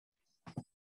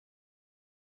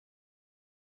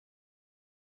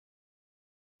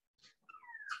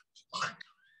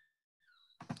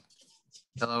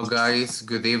Hello guys,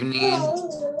 good evening.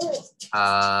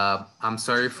 I'm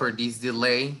sorry for this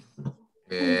delay.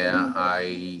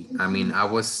 I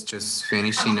was just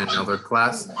finishing another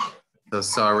class, so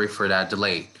sorry for that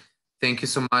delay. Thank you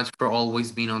so much for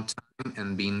always being on time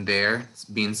and being there,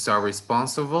 being so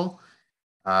responsible.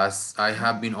 As I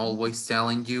have been always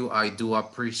telling you, I do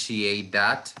appreciate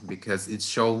that because it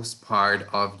shows part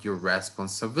of your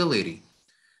responsibility.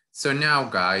 So now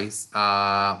guys,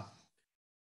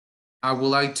 I would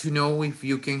like to know if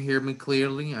you can hear me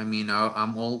clearly.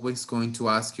 I'm always going to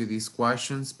ask you these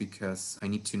questions because I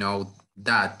need to know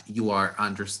that you are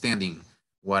understanding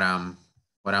what I'm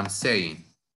saying.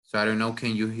 So I don't know,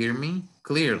 can you hear me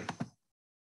clearly?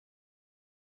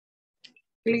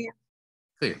 Clear.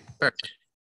 Clear, perfect.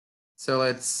 So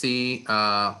let's see,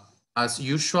 as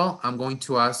usual, I'm going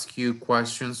to ask you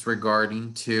questions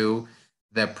regarding to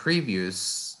the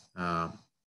previous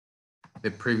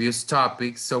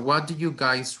topic. So what do you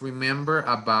guys remember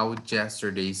about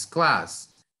yesterday's class?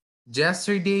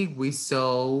 Yesterday we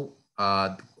saw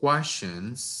the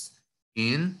questions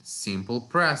in simple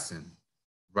present,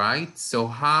 right? So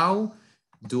how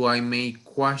do I make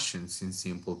questions in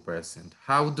simple present?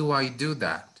 How do I do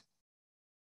that?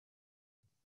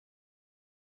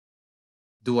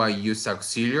 Do I use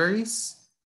auxiliaries?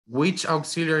 Which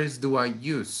auxiliaries do I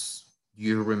use? Do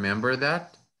you remember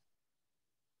that?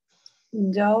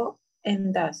 Do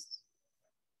and does.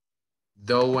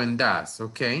 Do and does,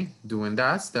 okay. Do and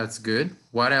does, that's good.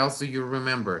 What else do you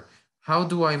remember? How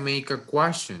do I make a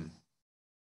question?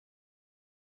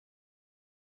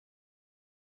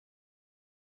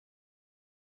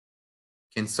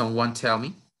 Can someone tell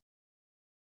me?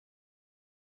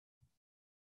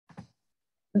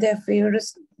 The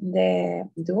first, the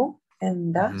do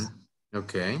and does.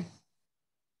 Okay.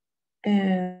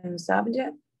 And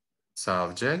subject.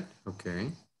 Subject,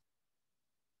 okay.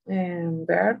 And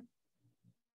verb.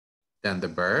 Then the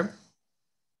verb.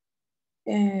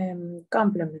 And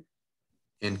complement.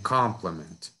 And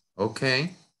complement,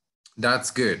 okay.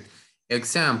 That's good.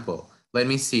 Example, let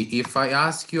me see. If I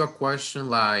ask you a question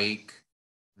like,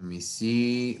 let me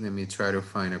see, let me try to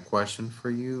find a question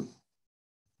for you.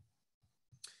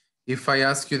 If I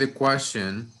ask you the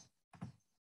question,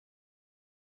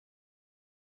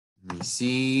 let me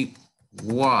see,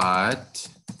 what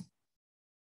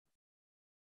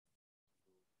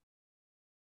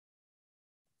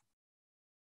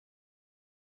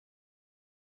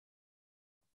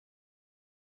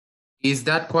is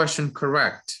that question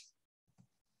correct?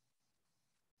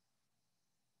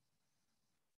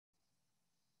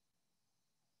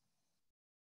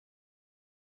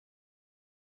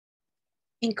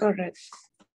 Incorrect.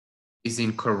 Is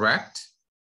incorrect?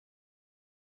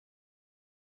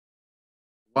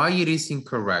 Why it is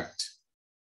incorrect?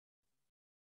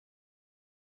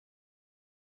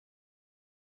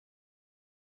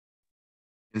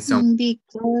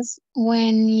 Because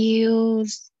when you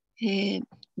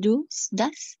do,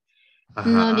 does,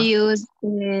 not use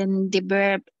the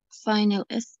verb final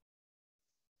s.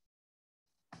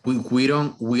 We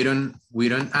don't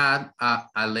add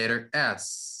a letter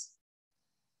S.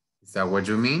 Is that what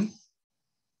you mean?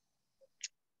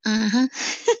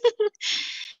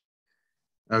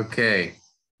 Okay.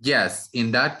 Yes,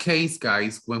 in that case,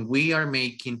 guys, when we are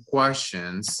making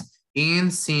questions in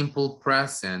simple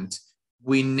present,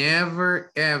 we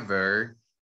never ever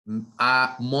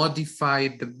modify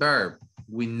the verb.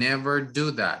 We never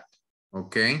do that,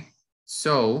 okay?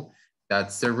 So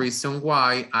that's the reason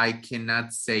why I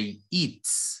cannot say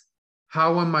eats.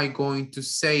 How am I going to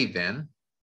say then?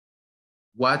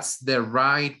 What's the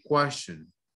right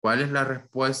question? ¿Cuál es la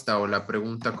respuesta o la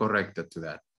pregunta correcta to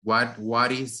that?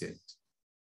 What is it?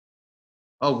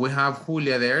 Oh, we have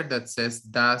Julia there that says,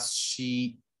 does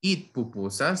she eat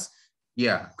pupusas?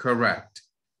 Yeah, correct.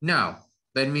 Now,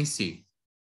 let me see.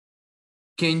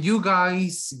 Can you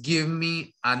guys give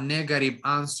me a negative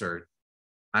answer?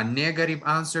 A negative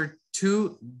answer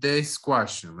to this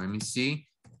question. Let me see.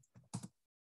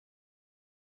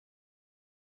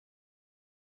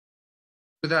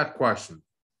 To that question.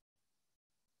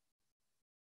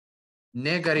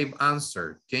 Negative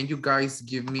answer. Can you guys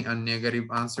give me a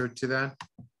negative answer to that?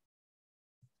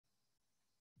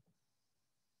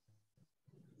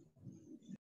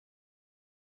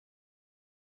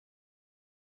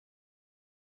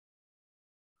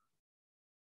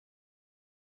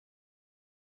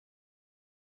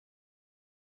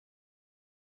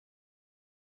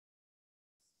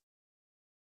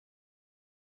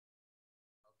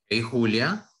 Hey,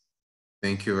 Julia.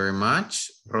 Thank you very much.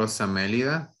 Rosa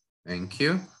Melida. Thank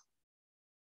you.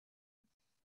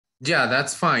 Yeah,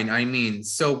 that's fine. I mean,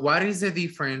 so what is the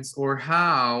difference or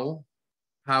how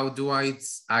How do I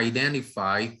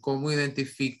identify? ¿Cómo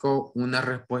identifico una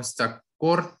respuesta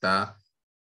corta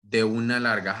de una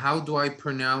larga? How do I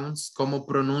pronounce? ¿Cómo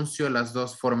pronuncio las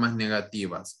dos formas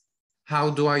negativas?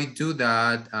 How do I do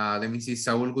that? Let me see,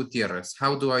 Saúl Gutiérrez.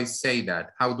 How do I say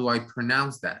that? How do I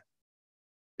pronounce that?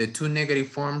 The two negative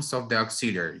forms of the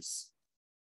auxiliaries.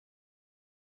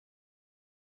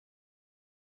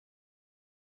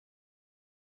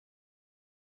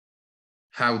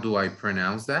 How do I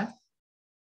pronounce that?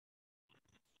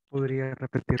 ¿Podría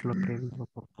repetir lo que dijo,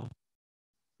 por favor?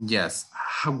 Yes.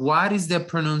 What is the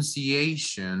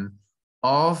pronunciation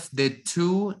of the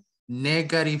two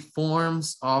negative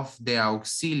forms of the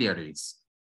auxiliaries?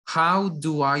 How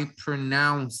do I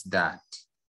pronounce that?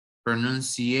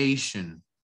 Pronunciation.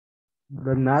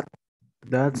 The not,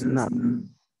 that's not.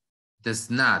 Does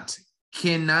not.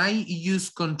 Can I use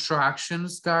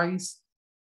contractions, guys?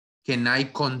 Can I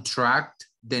contract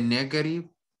the negative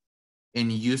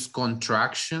and use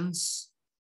contractions?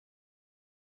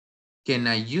 Can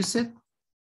I use it?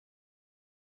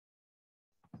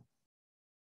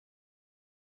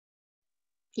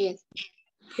 Yes.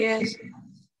 Yes.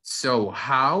 So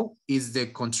how is the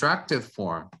contracted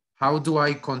form? How do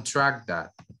I contract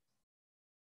that?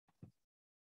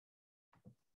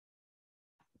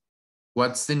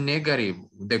 What's the negative,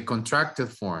 the contracted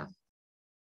form?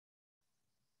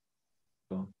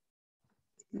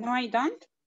 No, I don't.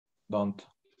 Don't.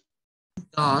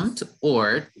 Don't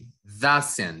or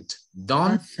doesn't.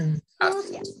 Don't.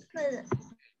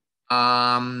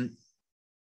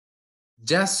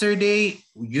 Yesterday,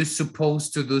 you're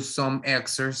supposed to do some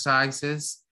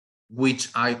exercises, which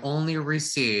I only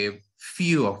received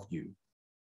few of you.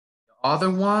 The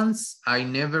other ones, I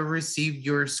never received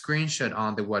your screenshot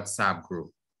on the WhatsApp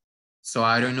group. So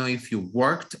I don't know if you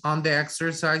worked on the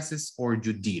exercises or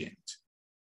you didn't.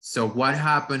 So what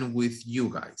happened with you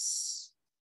guys?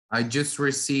 I just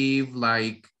received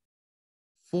like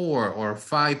 4 or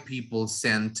 5 people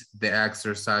sent the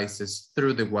exercises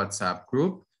through the WhatsApp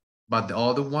group, but the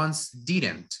other ones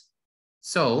didn't.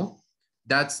 So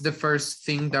that's the first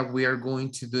thing that we are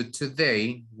going to do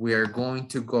today. We are going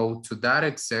to go to that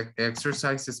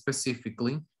exercise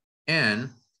specifically,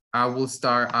 and I will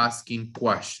start asking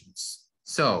questions.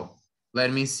 So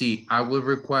let me see. I will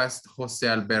request Jose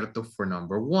Alberto for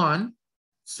number 1,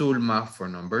 Zulma for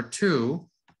number 2,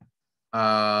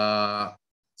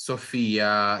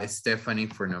 Sofia Stephanie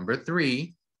for number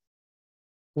 3,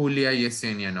 Julia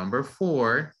Yesenia number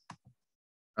 4,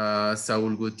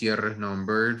 Saúl Gutiérrez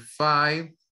number 5,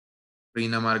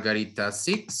 Rina Margarita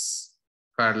 6,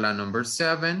 Carla number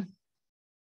 7,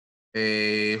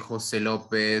 Jose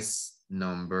Lopez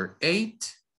number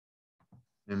 8.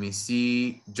 Let me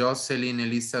see, Jocelyn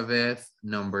Elizabeth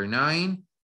number 9,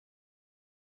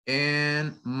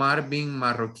 and Marvin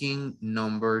Marroquin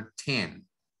number 10.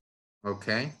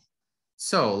 Okay,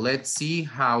 so let's see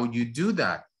how you do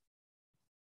that.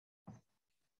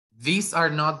 These are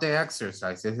not the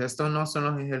exercises. Estos no son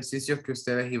los ejercicios que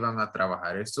ustedes iban a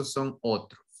trabajar. Estos son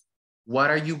otros. What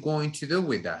are you going to do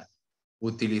with that?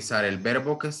 Utilizar el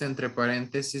verbo que está entre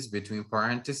paréntesis, between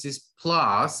parentheses,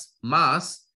 plus,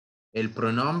 más, el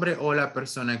pronombre o la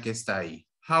persona que está ahí.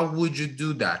 How would you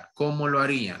do that? ¿Cómo lo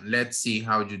harían? Let's see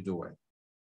how you do it.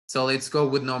 So let's go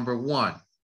with number 1.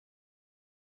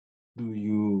 Do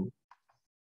you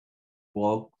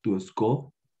walk to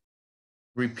school?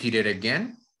 Repeat it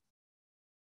again.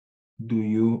 Do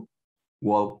you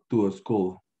walk to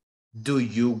school? Do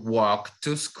you walk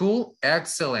to school?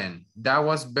 Excellent. That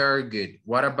was very good.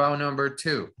 What about number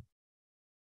 2?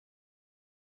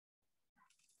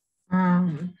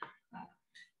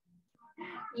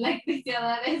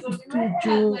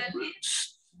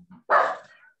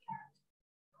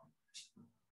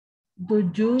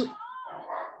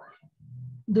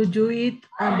 Do you eat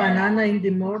a banana in the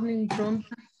morning, Ron?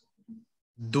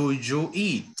 Do you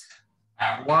eat?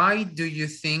 Why do you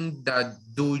think that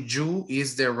do you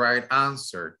is the right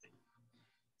answer?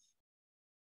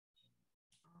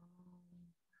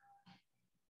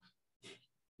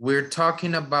 We're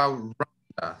talking about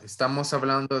ronda. Estamos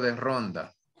hablando de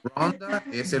ronda. Ronda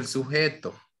es el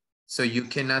sujeto. So you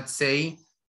cannot say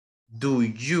do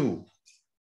you.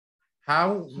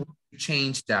 How would you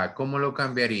change that? ¿Cómo lo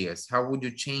cambiarías? How would you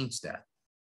change that?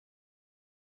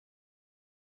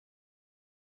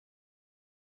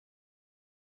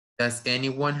 Does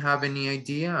anyone have any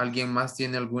idea? ¿Alguien más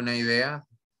tiene alguna idea?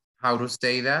 How to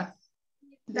say that?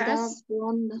 Does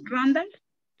Rhonda?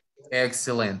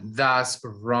 Excellent. Does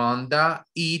Rhonda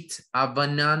eat a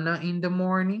banana in the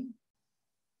morning?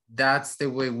 That's the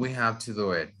way we have to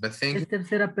do it. But thank you, Es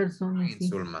tercera persona, sí.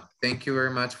 Zulma. Thank you very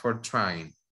much for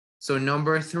trying. So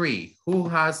number 3, who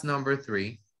has number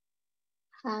 3?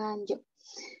 Yo.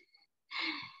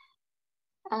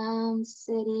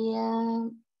 Sería,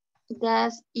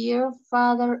 does your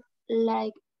father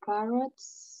like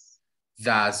parrots?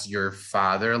 Does your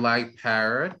father like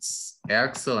parrots?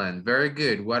 Excellent, very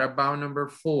good. What about number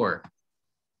 4?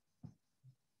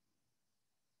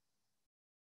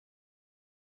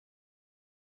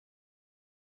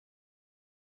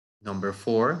 Number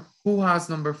 4, who has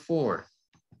number 4?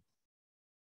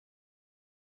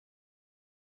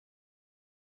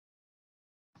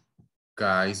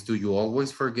 Guys, do you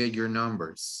always forget your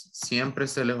numbers? Siempre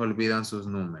se les olvidan sus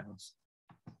números.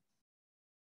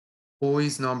 Who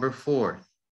is number 4?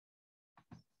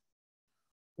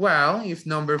 Well, if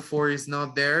number 4 is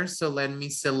not there, so let me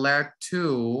select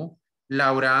 2.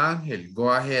 Laura Angel, go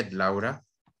ahead, Laura.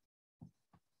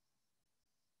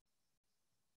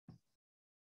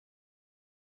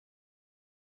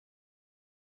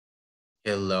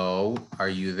 Hello, are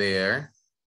you there?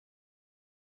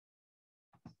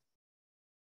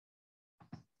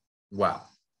 Wow,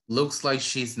 looks like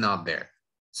she's not there.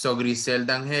 So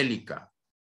Griselda Angélica.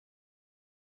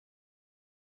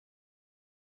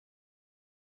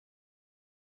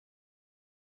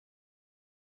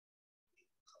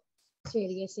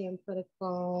 Sería siempre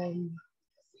con,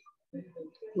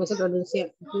 ¿cómo se pronuncia?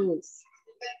 Does.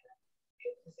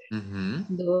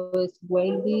 Does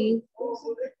Wendy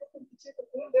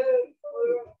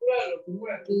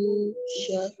do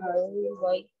share her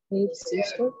white with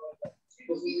sister?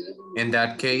 In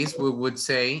that case, we would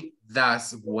say,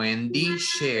 does Wendy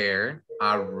share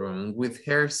a room with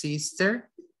her sister?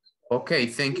 Okay,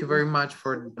 thank you very much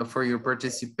for your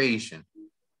participation.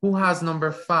 Who has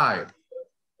number 5?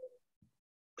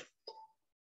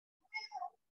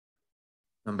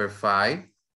 Number 5.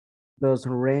 Does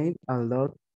rain a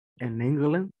lot in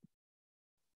England?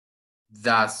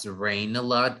 Does rain a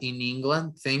lot in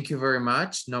England? Thank you very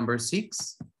much. Number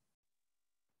 6.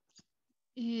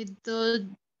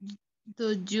 Do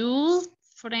you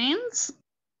friends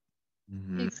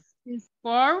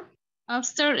sport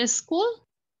after school?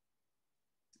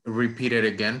 Repeat it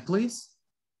again, please.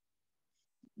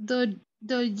 Do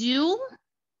you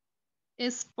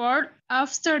sport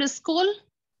after school?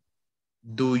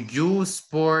 Do you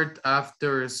sport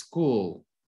after school?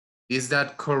 Is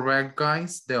that correct,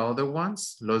 guys? The other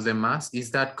ones, los demás, is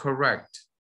that correct?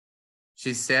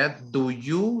 She said, do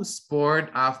you sport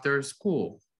after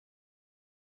school?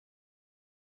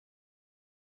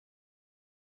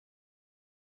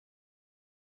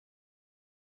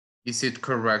 Is it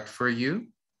correct for you?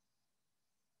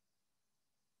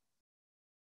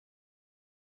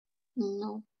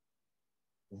 No.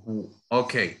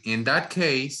 Okay, in that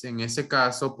case, en ese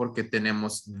caso, porque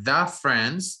tenemos the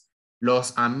friends,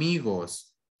 los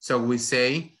amigos. So we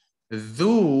say,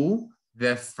 do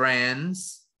the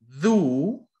friends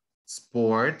do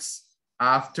sports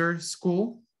after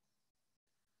school?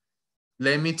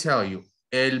 Let me tell you,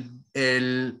 el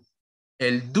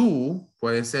do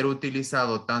puede ser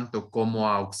utilizado tanto como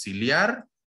auxiliar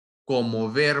como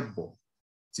verbo.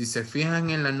 Si se fijan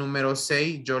en la número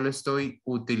 6, yo lo estoy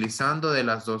utilizando de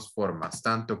las dos formas,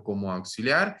 tanto como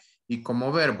auxiliar y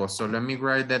como verbo. So let me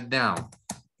write that down.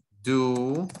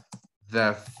 Do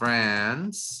the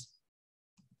friends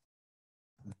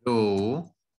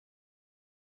do?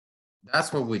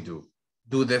 That's what we do.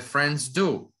 Do the friends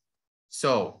do?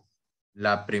 So,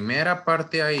 la primera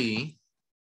parte ahí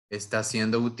está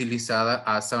siendo utilizada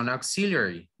as an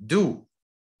auxiliary, do.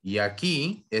 Y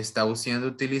aquí está siendo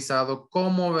utilizado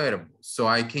como verbo. So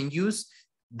I can use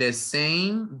the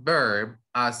same verb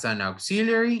as an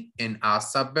auxiliary and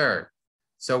as a verb.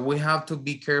 So we have to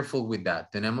be careful with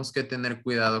that. Tenemos que tener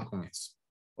cuidado con eso.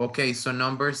 Okay, so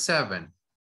number 7.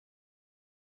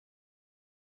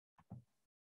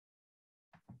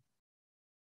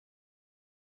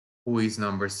 Who is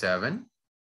number 7?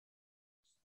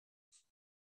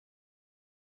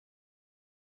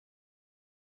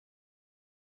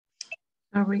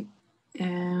 Sorry.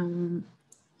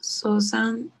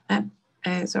 Susan,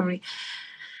 sorry.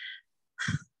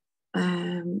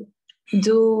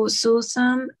 Do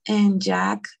Susan and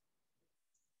Jack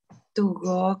to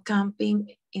go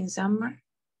camping in summer?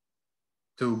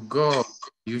 To go.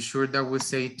 You sure that we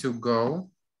say to go?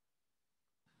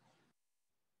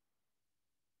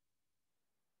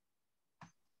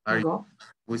 Go.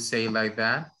 We say like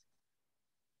that?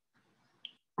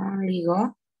 Only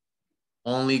go.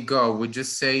 Only go. We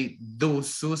just say, do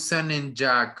Susan and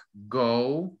Jack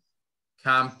go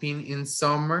camping in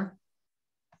summer?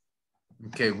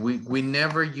 Okay, we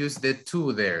never use the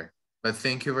to there, but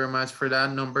thank you very much for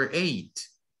that. Number 8.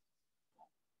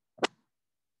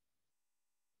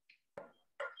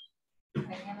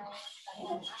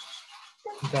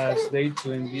 Does they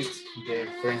to invite their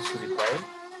friends to the party?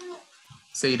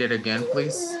 Say that again,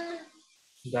 please.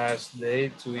 Does they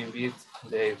to invite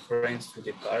their friends to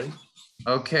the party?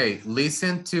 Okay,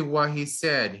 listen to what he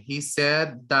said. He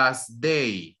said, does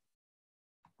they?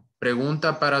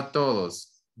 Pregunta para todos.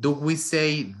 Do we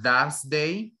say does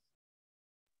they?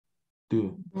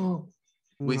 Do. No.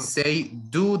 We No. say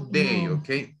do they, No.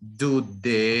 okay? Do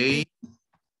they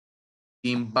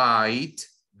invite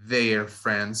their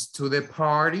friends to the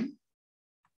party?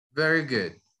 Very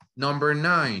good. Number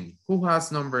 9. Who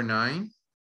has number 9?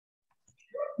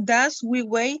 Does we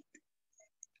wait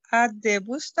at the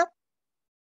bus stop?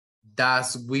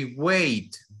 Does we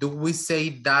wait? Do we say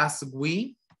does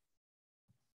we?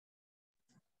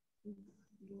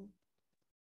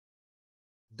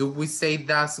 Do we say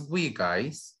does we,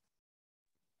 guys?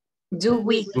 Do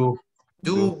we?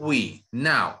 Do we?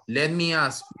 Now, let me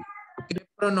ask you, ¿qué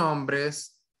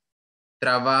pronombres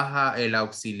trabaja el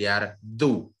auxiliar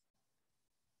do?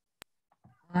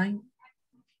 I,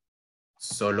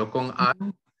 Solo con I.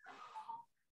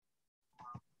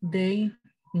 they,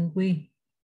 and we.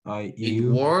 I, It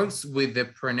you, works with the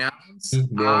pronouns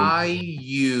they, I,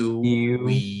 you,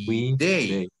 we,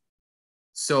 they.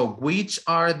 So which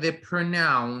are the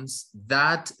pronouns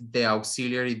that the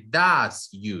auxiliary does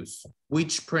use?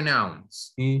 Which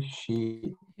pronouns? he,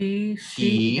 she, He,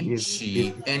 she,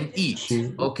 She, and it.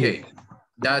 she, Okay,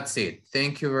 that's it.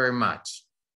 Thank you very much.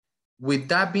 With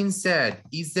that being said,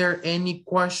 is there any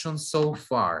question so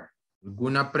far?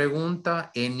 ¿Alguna pregunta?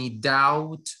 Any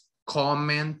doubt,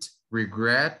 comment,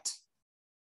 regret?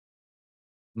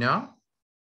 No?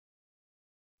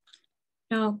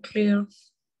 No, clear.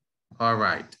 All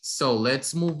right, so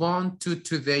let's move on to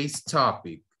today's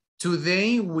topic.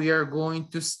 Today, we are going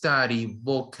to study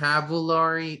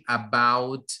vocabulary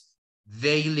about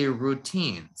daily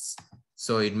routines.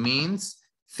 So it means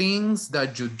things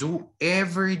that you do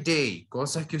every day,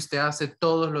 cosas que usted hace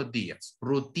todos los días,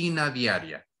 rutina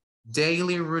diaria,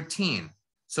 daily routine.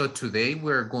 So today,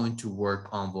 we're going to work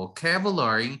on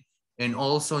vocabulary and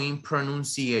also in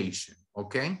pronunciation,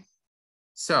 okay?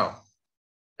 So,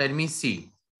 let me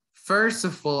see. First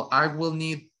of all, I will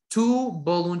need 2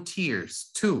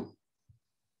 volunteers, 2.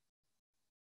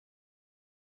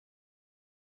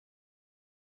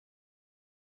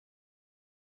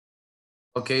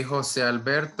 Okay, Jose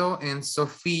Alberto and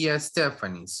Sofia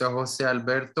Stephanie. So Jose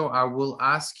Alberto, I will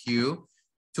ask you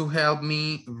to help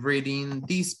me reading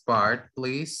this part,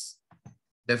 please.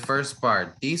 The first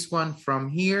part, this one from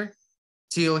here,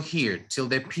 till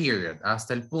the period,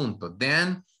 hasta el punto.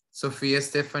 Then, Sofia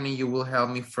Stephanie, you will help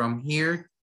me from here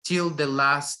till the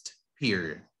last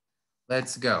period.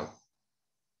 Let's go.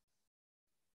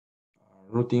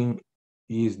 routine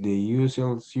is the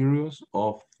usual series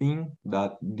of things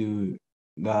that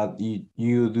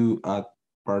you do at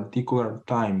particular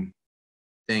time.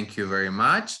 Thank you very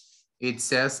much. It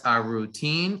says a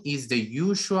routine is the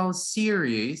usual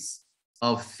series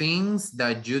of things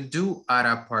that you do at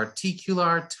a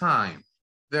particular time.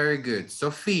 Very good.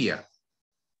 Sophia.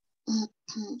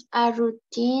 A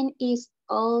routine is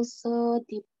also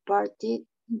the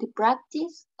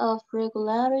practice of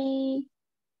regularly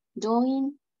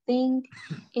doing things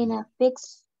in a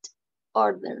fixed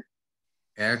order.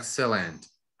 Excellent.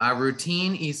 A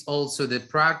routine is also the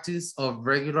practice of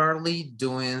regularly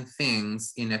doing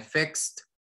things in a fixed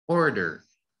order.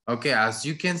 Okay, as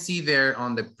you can see there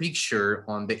on the picture,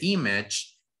 on the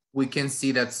image, we can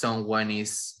see that someone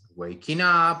is waking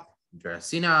up,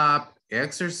 dressing up,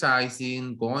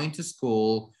 exercising, going to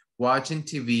school, watching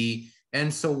TV,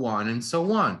 and so on and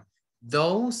so on.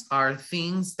 Those are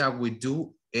things that we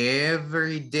do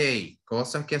every day,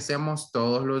 cosas que hacemos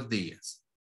todos los días.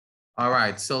 All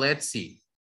right, so let's see.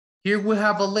 Here we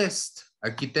have a list.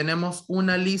 Aquí tenemos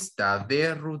una lista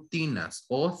de rutinas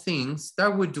or things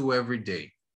that we do every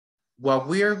day. What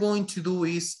we are going to do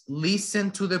is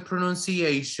listen to the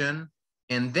pronunciation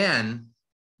and then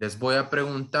les voy a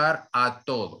preguntar a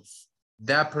todos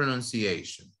the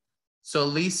pronunciation. So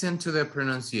listen to the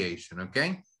pronunciation,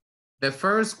 okay? The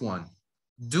first one,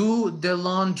 do the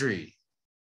laundry.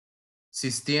 Si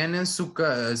tienen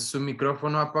su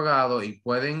micrófono apagado y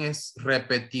pueden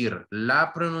repetir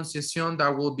la pronunciación,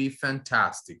 that will be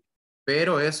fantastic.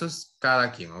 Pero eso es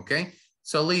cada quien, okay?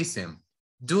 So listen,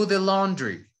 do the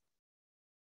laundry.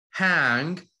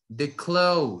 Hang the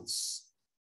clothes.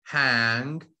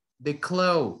 Hang the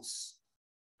clothes.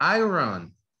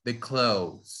 Iron the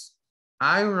clothes.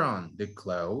 Iron the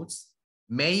clothes.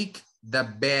 Make the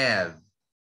bed.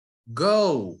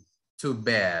 Go to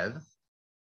bed.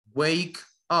 Wake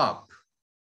up.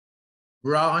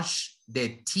 Brush the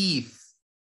teeth.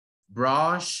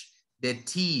 brush the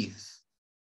teeth,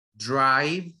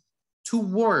 drive to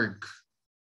work,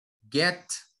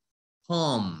 get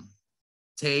home,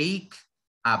 take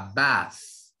a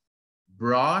bath,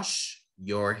 brush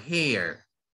your hair,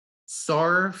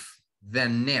 surf the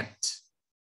net,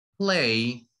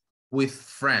 play with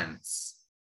friends.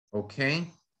 Okay,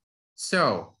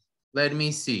 so let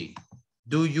me see.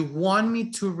 Do you want me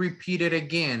to repeat it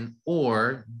again,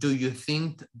 or do you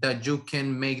think that you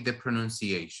can make the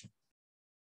pronunciation?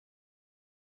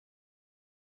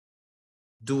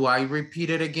 Do I repeat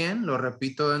it again? ¿Lo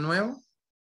repito de nuevo?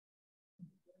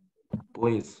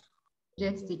 Please.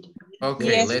 Yes, teacher. Okay,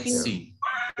 Yes, let's please. see.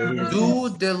 Do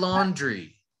the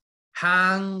laundry,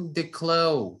 hang the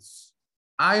clothes,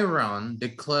 iron the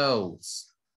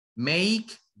clothes,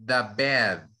 make the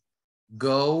bed,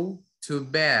 go to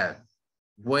bed,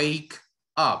 wake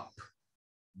up,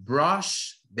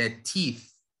 brush the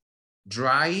teeth,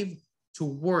 drive to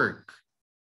work,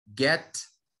 get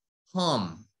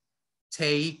home,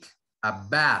 take a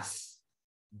bath,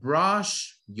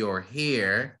 brush your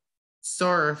hair,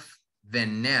 surf the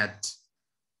net,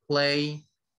 play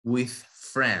with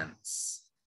friends.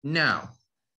 Now,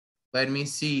 let me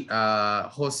see.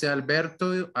 Jose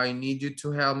Alberto, I need you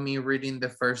to help me reading the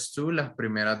first two, las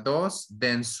primeras dos.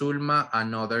 Then Zulma,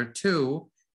 another two.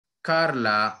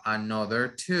 Carla, another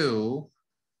two.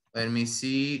 Let me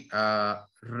see.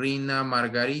 Rina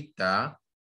Margarita,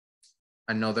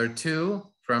 another two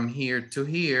from here to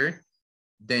here.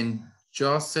 Then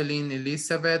Jocelyn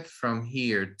Elizabeth from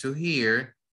here to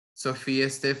here. Sophia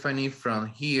Stephanie from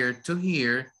here to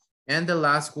here. And the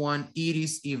last one,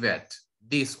 Iris Yvette.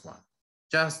 This one,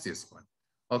 just this one.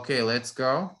 Okay, let's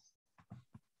go.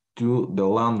 Do the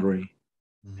laundry,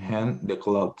 hang the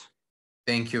clothes.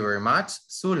 Thank you very much.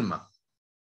 Zulma.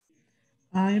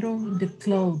 Iron the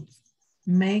clothes.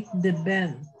 Make the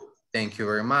bed. Thank you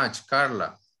very much.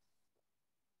 Carla.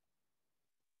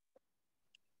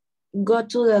 Go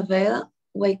to the bed,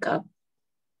 wake up.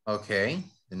 Okay,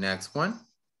 the next one.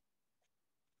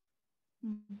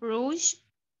 Brush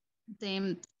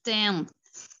the teeth.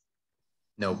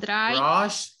 No, Dry.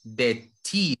 brush the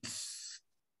teeth.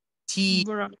 Teeth.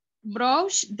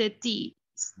 Brush the teeth.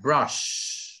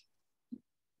 Brush.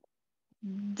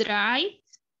 Drive.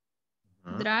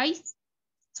 Drive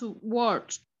to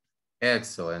work.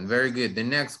 Excellent, very good. The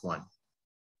next one.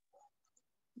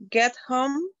 Get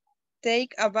home,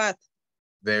 take a bath.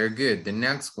 Very good. The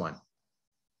next one.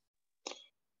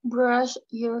 Brush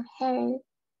your hair,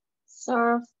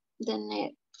 surf the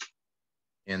net.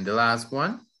 And the last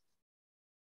one.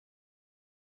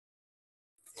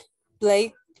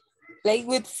 Play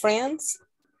with friends.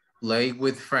 Play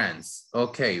with friends.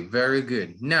 Okay, very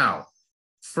good. Now,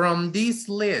 from this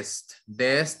list,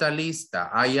 de esta lista,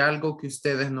 hay algo que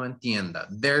ustedes no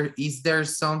entiendan. Is there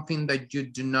something that you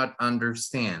do not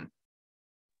understand?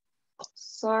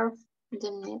 Surf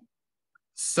the net.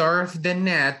 Surf the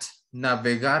net,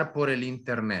 navegar por el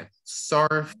internet.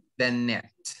 Surf the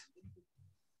net.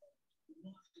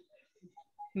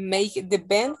 Make the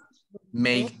bed.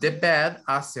 Make the bed,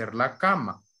 hacer la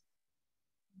cama.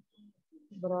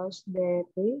 Brush the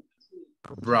teeth.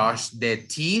 Brush the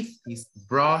teeth is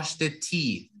brush the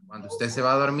teeth. Cuando usted se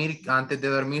va a dormir, antes de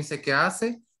dormirse, ¿qué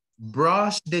hace?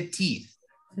 Brush the teeth.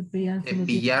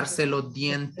 Cepillarse los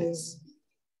dientes.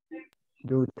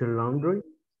 Do the laundry.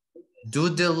 Do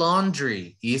the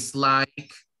laundry is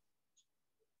like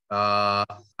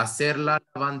hacer la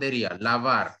lavandería,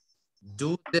 lavar.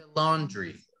 Do the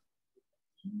laundry.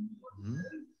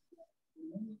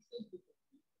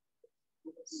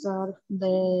 Surf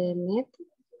the net.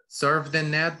 Surf the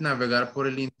net, navegar por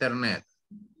el internet.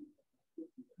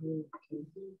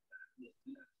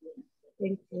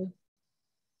 Thank you.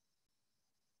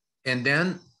 And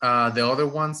then the other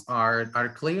ones are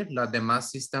clear. Las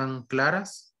demás están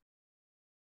claras.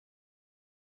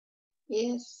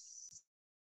 Yes.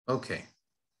 Okay.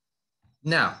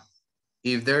 Now,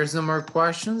 if there's no more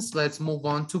questions, let's move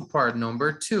on to part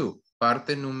number 2.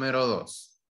 Parte número 2.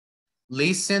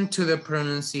 Listen to the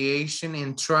pronunciation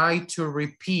and try to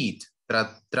repeat.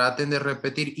 Traten de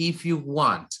repetir if you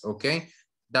want, okay?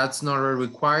 That's not a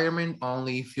requirement,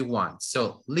 only if you want.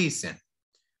 So listen.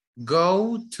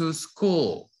 Go to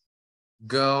school.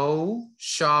 Go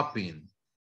shopping.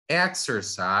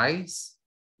 Exercise.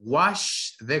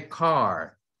 Wash the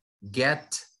car.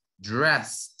 Get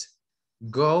dressed.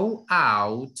 Go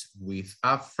out with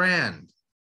a friend.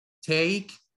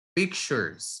 Take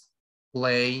pictures.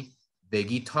 Play the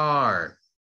guitar.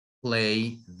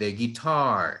 Play the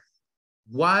guitar.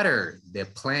 Water the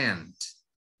plant.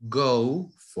 Go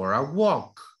for a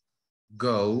walk.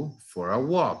 Go for a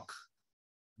walk.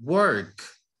 Work.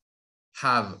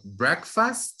 have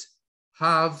breakfast,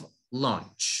 have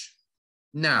lunch.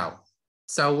 Now,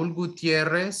 Saúl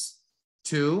Gutiérrez,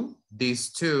 two,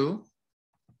 these two.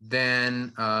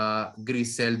 Then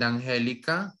Griselda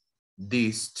Angelica,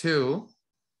 these two.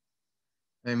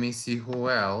 Let me see who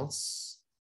else.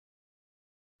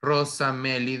 Rosa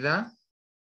Melida,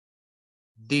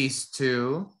 these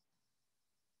two.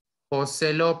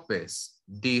 Jose Lopez,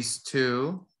 these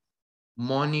two.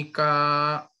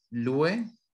 Monica Lue,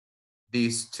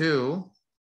 these two.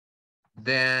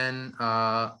 Then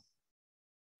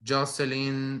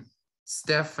Jocelyn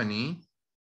Stephanie,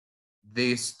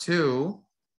 these two.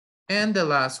 And the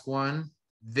last one,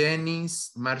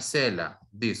 Denise Marcela,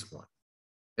 this one.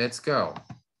 Let's go.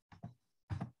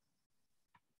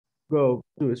 Go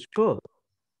to school.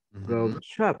 Go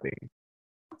shopping.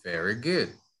 Very good.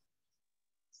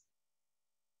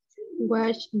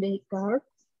 Wash the car.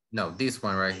 No, this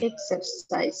one right here.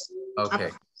 Exercise.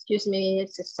 Okay. Excuse me,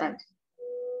 exercise.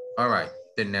 All right,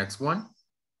 the next one.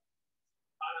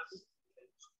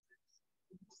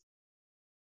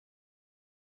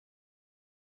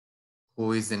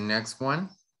 Who is the next one?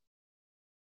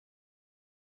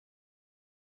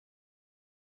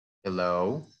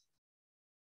 Hello.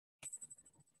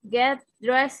 Get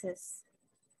dresses.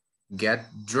 Get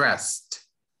dressed.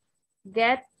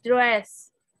 Get dressed.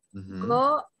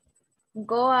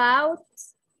 Go out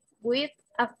with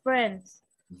a friend.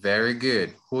 Very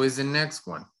good. Who is the next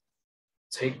one?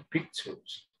 Take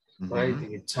pictures. Play the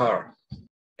guitar.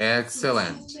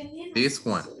 Excellent. This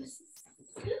one.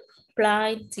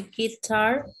 Play the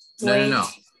guitar. No.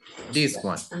 This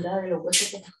one.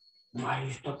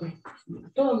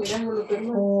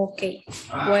 Okay.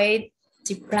 Wait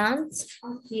the plants.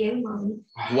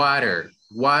 Water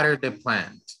the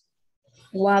plant.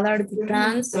 Water the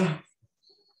plants.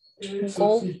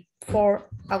 Go for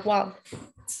a walk.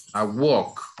 A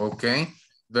walk, okay.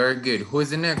 Very good. Who is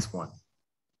the next one?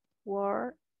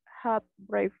 Work, have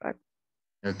breakfast.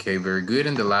 Okay, very good.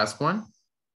 And the last one?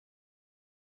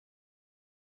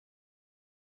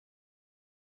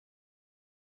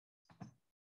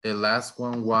 The last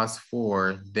one was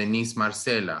for Denise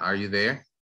Marcela. Are you there?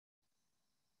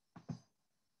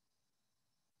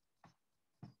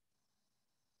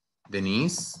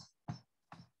 Denise?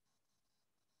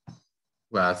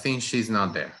 Well, I think she's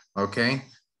not there, okay?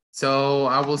 So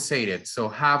I will say that, so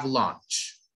have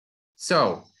lunch.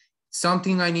 So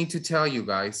something I need to tell you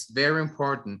guys, very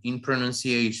important in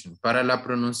pronunciation, para la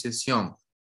pronunciación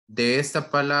de esta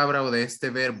palabra o de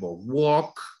este verbo,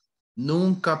 walk,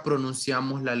 nunca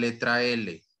pronunciamos la letra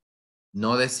L.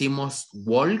 No decimos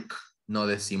walk, no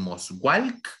decimos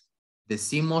walk,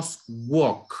 decimos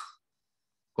walk,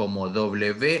 como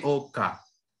W-O-K.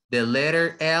 The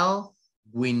letter L,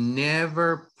 we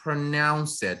never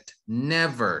pronounce it,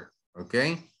 never,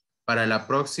 ¿ok? Para la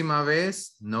próxima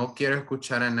vez, no quiero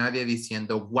escuchar a nadie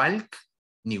diciendo walk,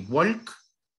 ni walk,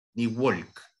 ni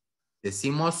walk.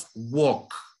 Decimos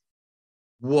walk,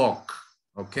 walk,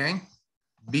 ¿ok?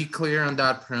 Be clear on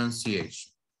that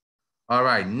pronunciation. All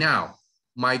right, now,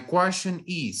 my question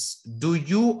is, do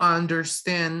you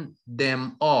understand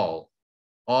them all?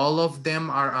 All of them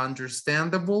are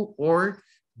understandable, or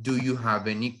do you have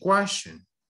any question?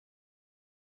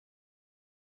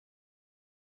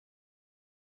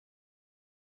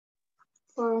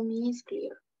 For me, it's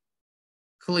clear.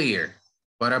 Clear.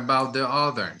 What about the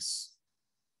others?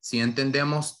 Si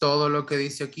entendemos todo lo que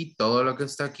dice aquí, todo lo que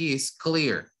está aquí is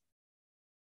clear.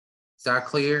 Is that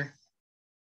clear?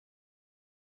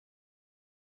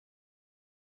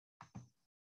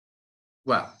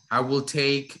 Well, I will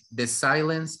take the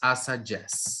silence as a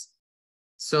yes.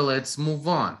 So let's move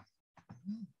on.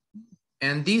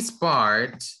 And this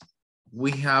part,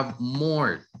 we have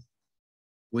more.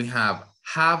 We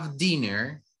have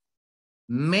dinner,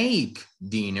 make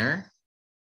dinner,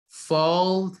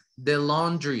 fold the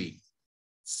laundry,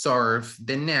 surf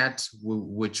the net,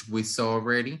 which we saw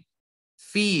already,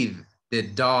 feed the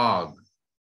dog,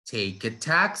 take a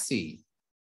taxi,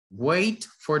 wait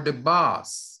for the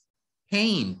bus,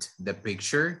 paint the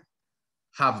picture,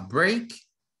 have break,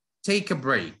 take a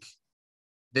break.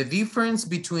 The difference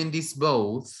between these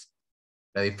both,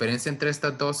 la diferencia entre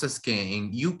estas dos es que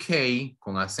en UK,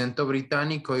 con acento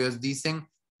británico, ellos dicen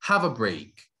have a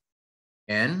break.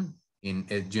 And in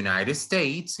the United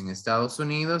States, in Estados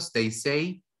Unidos, they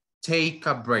say take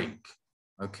a break.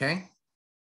 Okay?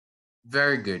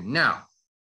 Very good. Now,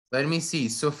 let me see.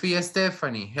 Sofia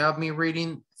Stephanie, help me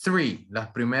reading 3, las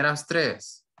primeras 3.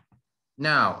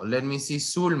 Now, let me see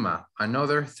Zulma,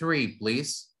 another 3,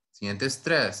 please. Siguientes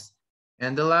 3.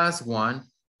 And the last one,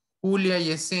 Julia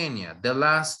Yesenia, the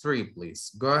last 3,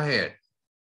 please. Go ahead.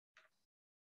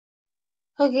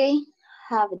 Okay,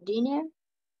 have dinner,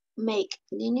 make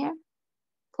dinner,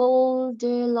 fold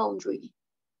the laundry.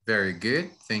 Very good.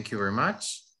 Thank you very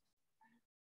much.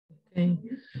 Okay.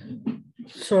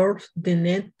 Surf the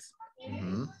net,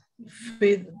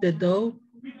 feed the dog,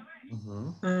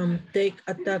 take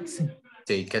a taxi.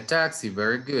 Take a taxi.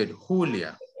 Very good.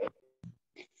 Julia.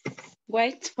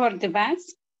 Wait for the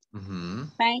bus,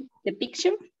 paint the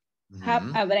picture, have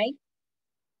a break,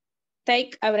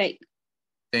 take a break.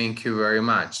 Thank you very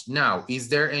much. Now, is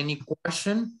there any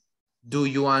question? Do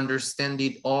you understand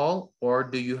it all or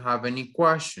do you have any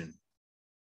question?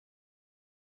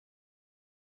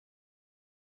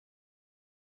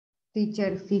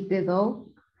 Teacher, feed the dog.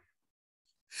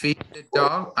 Feed the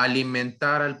dog,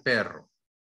 alimentar al perro.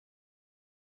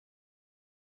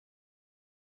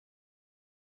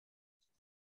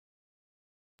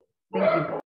 Thank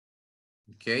you.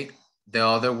 Okay, the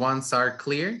other ones are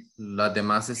clear. Las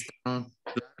demás están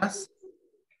claras.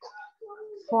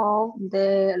 Fold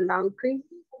the laundry.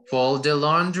 Fold the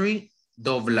laundry,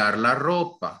 doblar la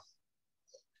ropa.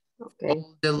 Okay.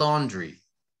 Fold the laundry.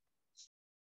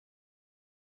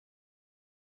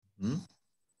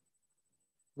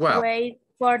 Well, Wait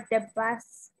for the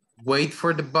bus. Wait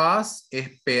for the bus,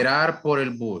 esperar por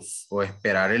el bus o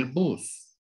esperar el bus.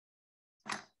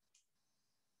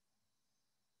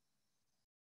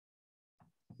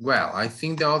 Well, I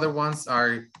think the other ones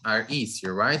are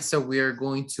easier, right? So we are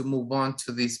going to move on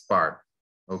to this part,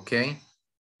 okay?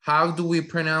 How do we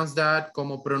pronounce that?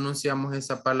 ¿Cómo pronunciamos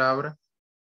esa palabra?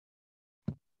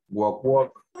 Walk.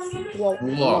 Walk.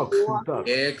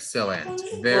 Excellent.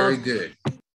 Very good.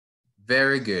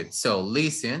 Very good. So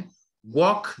listen,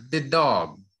 walk the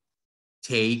dog.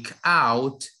 Take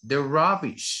out the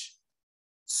rubbish.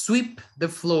 Sweep the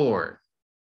floor.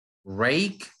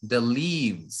 Rake the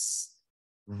leaves.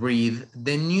 Read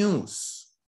the news.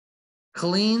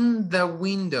 Clean the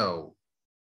window.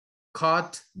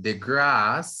 Cut the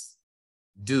grass.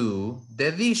 Do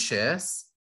the dishes.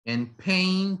 And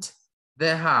paint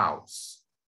the house.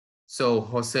 So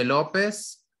Jose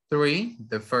Lopez, 3,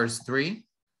 the first 3.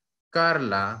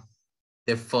 Carla,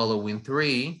 the following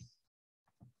 3.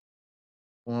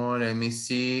 Oh, let me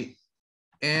see.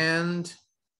 And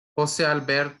Jose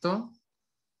Alberto,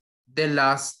 the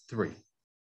last 3.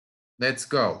 Let's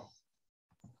go.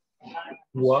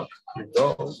 Walk the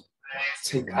dog,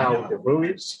 take out the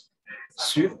rubbish,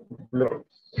 sweep the floor.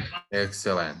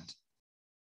 Excellent.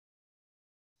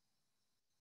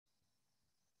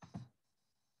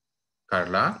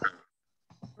 Carla?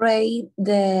 Read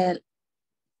the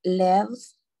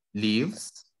leaves.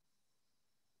 Leaves.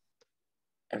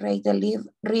 Read the leaf.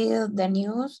 Read the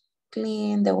news.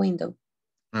 Clean the window.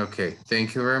 Okay,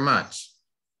 thank you very much.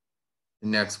 The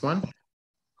next one.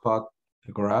 Cut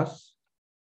the grass.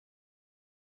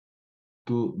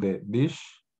 Do the dish.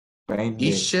 Paint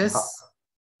dishes.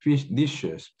 Fish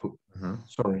dishes.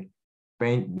 Sorry.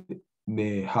 Paint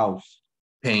the house.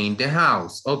 Paint the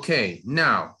house. Okay,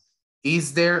 now,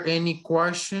 is there any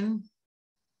question?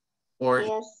 Or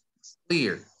yes.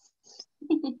 Clear?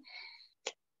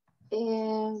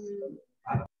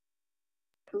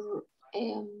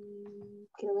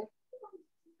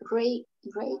 Rake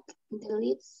the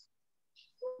leaves.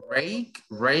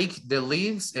 Rake the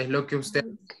leaves es lo que usted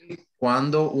hace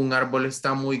cuando un árbol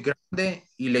está muy grande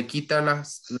y le quita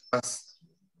las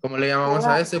 ¿cómo le llamamos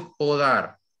a ese?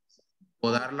 Podar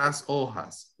las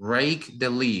hojas. Rake the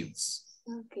leaves.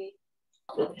 Okay.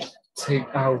 Take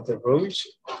out the rubbish.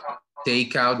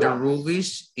 Take out the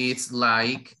rubbish. It's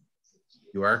like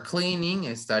you are cleaning,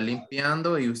 está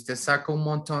limpiando y usted saca un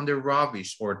montón de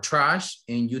rubbish or trash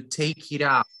and you take it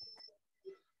out.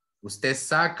 Usted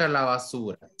saca la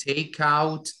basura. Take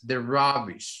out the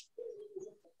rubbish.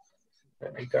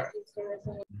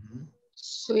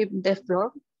 Sweep the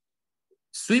floor.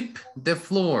 Sweep the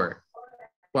floor.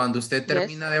 Cuando usted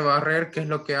termina de barrer, ¿qué es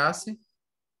lo que hace?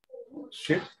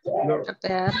 Sweep the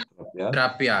floor.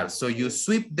 Trapear. So you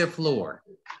sweep the floor.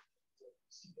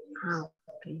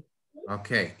 Okay.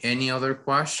 Okay. Any other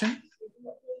question?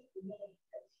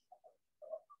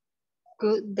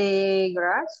 Cut the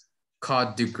grass.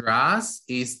 Cut the grass.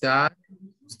 Is that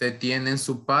usted tiene en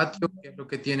su patio? ¿Qué es lo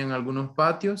que tienen algunos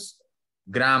patios?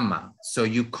 Grama. So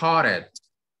you cut it.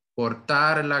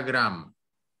 Cortar la grama.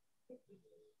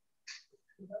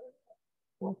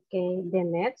 Okay, the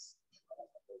next.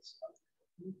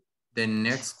 The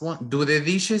next one. Do the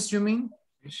dishes, you mean?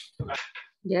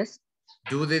 Yes.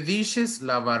 Do the dishes,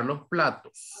 lavar los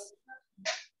platos.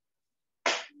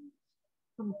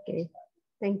 Okay,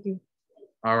 thank you.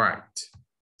 All right.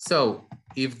 So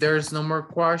if there's no more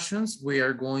questions, we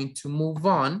are going to move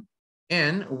on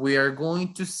And we are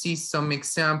going to see some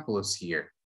examples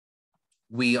here.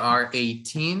 We are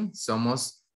 18,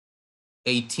 somos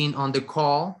 18 on the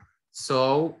call.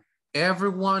 So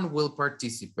everyone will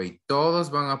participate. Todos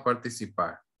van a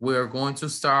participar. We are going to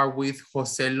start with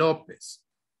Jose Lopez.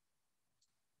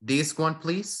 This one,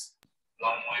 please.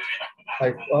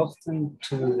 I often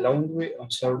do laundry on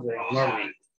Saturday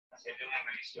morning.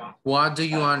 What do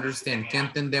you understand? ¿Qué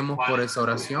entendemos por esa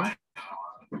oración?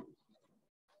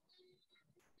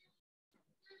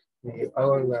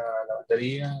 Hago la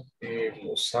lavandería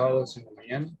los sábados en la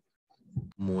mañana.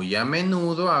 Muy a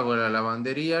menudo hago la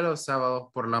lavandería los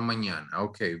sábados por la mañana.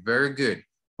 Okay, very good.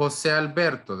 José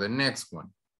Alberto, the next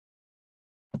one.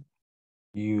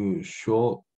 You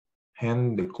should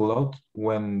hang the clothes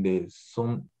when the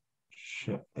sun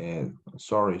shines.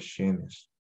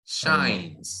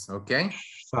 Shines, okay?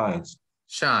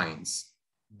 Shines.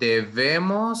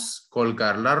 Debemos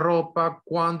colgar la ropa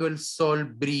cuando el sol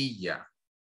brilla.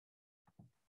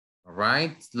 All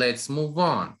right, let's move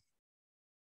on.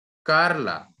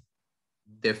 Carla,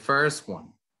 the first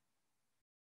one.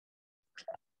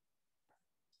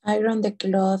 Iron the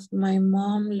clothes. My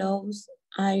mom loves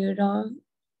ironing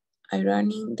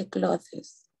the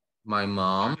clothes. My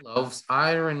mom loves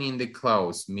ironing the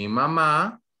clothes. Mi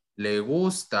mamá le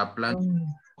gusta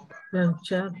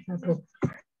Planchar la ropa.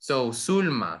 So,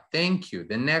 Zulma, thank you.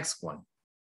 The next one.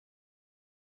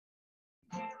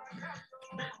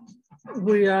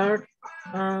 We are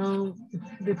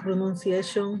the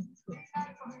pronunciation.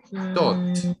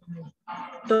 Tot.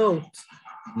 Tot.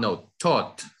 No,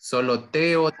 tot. Solo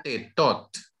T-O-T,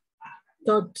 tot.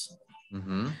 Tot.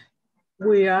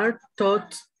 We are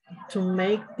taught to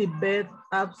make the bed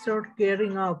after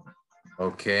getting up.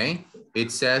 Okay.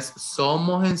 It says,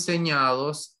 somos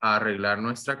enseñados a arreglar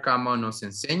nuestra cama o nos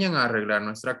enseñan a arreglar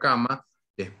nuestra cama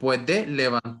después de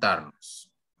levantarnos.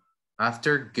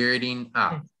 After getting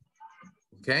up.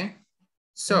 Okay.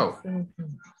 So,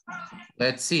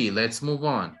 let's see. Let's move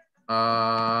on.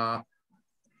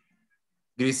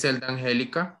 Griselda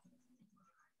Angélica.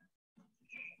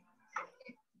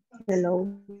 Hello.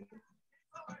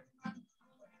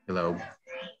 Hello.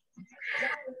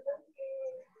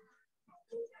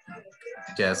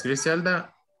 Yes,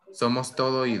 Griselda. Somos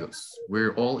todo oídos.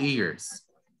 We're all ears.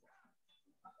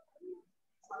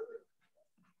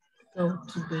 Lo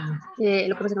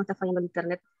que pasa es que no está fallando el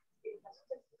internet.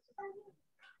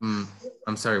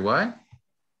 I'm sorry, what?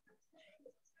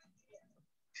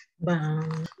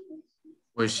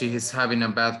 Well, she is having a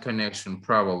bad connection,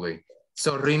 probably.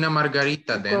 So, Rina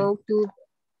Margarita, then. Go to.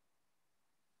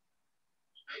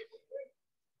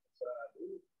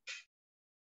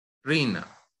 Rina.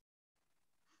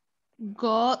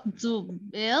 Go to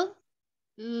bed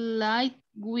like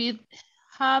with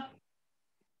have.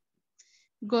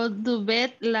 Go to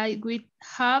bed like with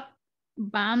have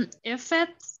bad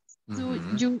effects to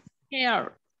your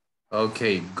hair.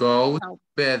 Okay, go to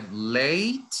bed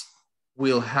late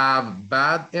will have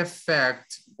bad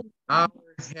effect on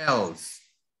our health.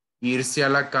 Irse a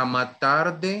la cama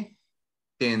tarde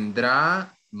tendrá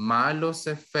malos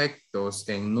efectos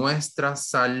en nuestra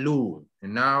salud,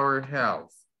 in our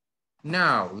health.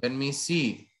 Now, let me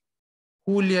see.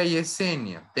 Julia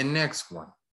Yesenia, the next one.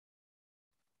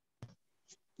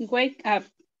 Wake up.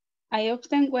 I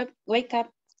often wake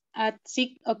up at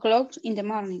 6 o'clock in the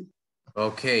morning.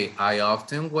 Okay, I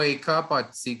often wake up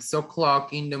at 6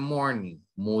 o'clock in the morning.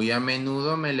 Muy a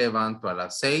menudo me levanto a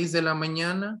las 6 de la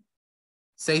mañana.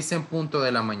 6 en punto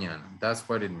de la mañana. That's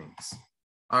what it means.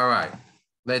 All right,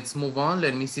 let's move on.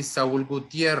 Let me see Saúl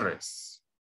Gutiérrez.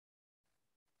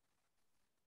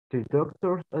 The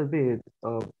doctor's advice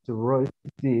of to brush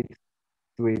teeth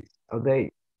twice a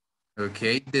day.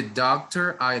 Okay, the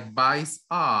doctor advised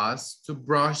us to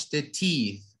brush the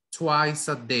teeth twice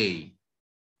a day.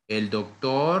 El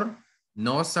doctor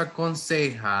nos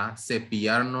aconseja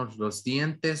cepillarnos los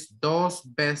dientes 2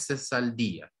 veces al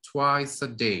día, twice a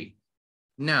day.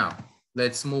 Now,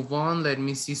 let's move on. Let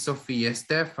me see Sofia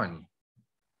Stephanie.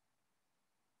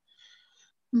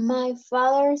 My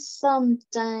father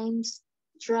sometimes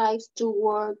drives to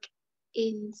work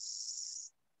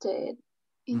instead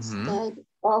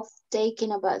of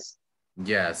taking a bus.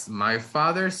 Yes, my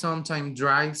father sometimes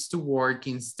drives to work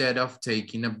instead of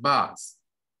taking a bus.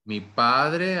 Mi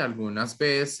padre algunas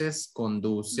veces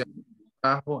conduce al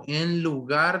trabajo en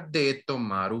lugar de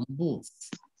tomar un bus.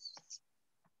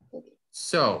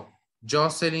 So,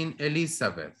 Jocelyn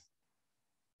Elizabeth.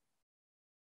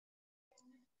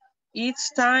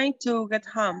 It's time to get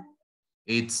home.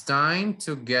 It's time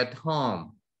to get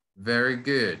home. Very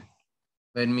good.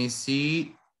 Let me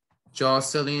see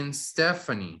Jocelyn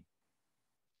Stephanie.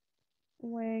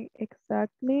 When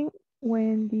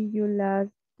did you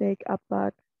last take a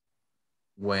bath?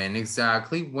 When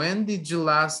did you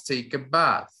last take a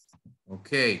bath?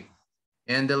 Okay.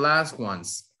 And the last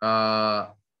ones.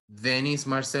 Denise,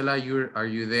 Marcela, are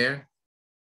you there?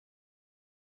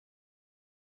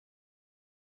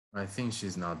 I think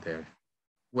she's not there.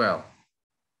 Well,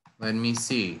 let me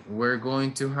see. We're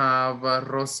going to have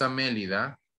Rosa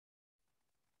Melida.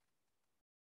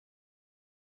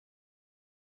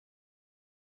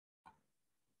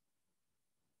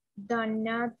 Do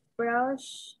not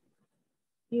brush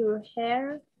your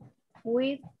hair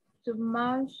with too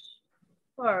much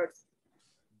force.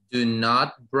 Do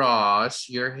not brush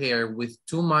your hair with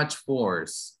too much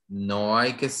force. No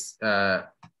hay que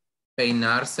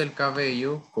peinarse el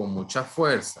cabello con mucha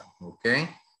fuerza, okay?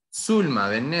 Zulma,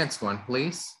 the next one,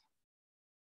 please.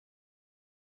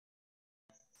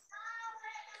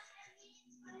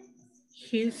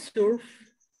 He surfed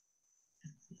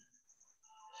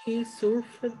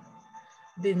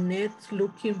the net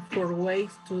looking for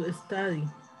ways to study.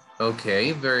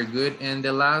 Okay, very good. And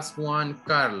the last one,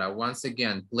 Carla, once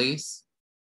again, please.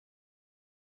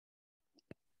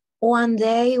 One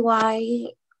day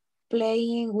while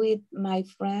playing with my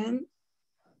friend,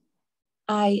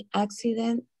 I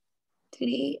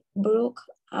accidentally broke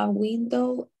a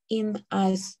window in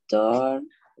a store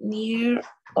near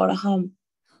our home.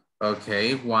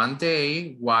 Okay, one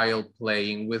day while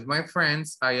playing with my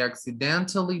friends, I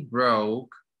accidentally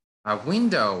broke a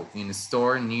window in a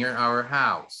store near our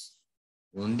house.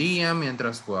 Un día,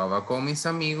 mientras jugaba con mis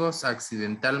amigos,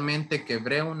 accidentalmente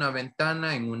quebré una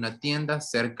ventana en una tienda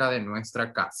cerca de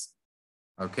nuestra casa.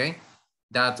 Okay,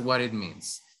 that's what it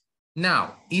means.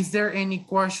 Now, is there any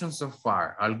questions so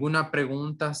far? ¿Alguna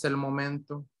pregunta hasta el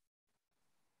momento?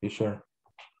 Teacher.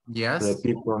 Yes.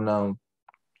 Repeat pronoun.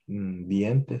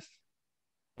 Dientes.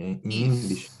 In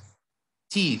English.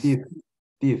 Teeth. Teeth.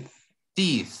 Teeth.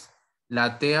 Teeth.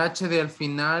 La TH de al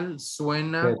final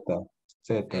suena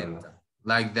Zeta.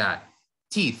 Like that.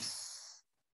 Teeth.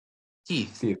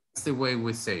 Teeth. Teeth. That's the way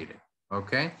we say it.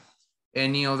 Okay.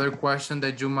 Any other question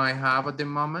that you might have at the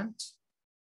moment?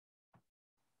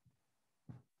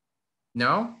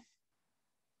 No?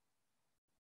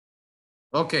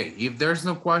 Okay, if there's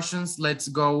no questions, let's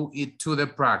go to the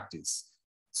practice.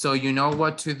 So you know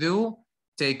what to do?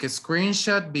 Take a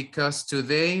screenshot because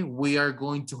today we are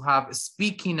going to have a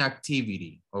speaking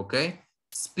activity, okay?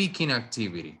 Speaking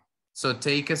activity. So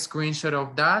take a screenshot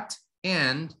of that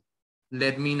and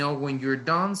let me know when you're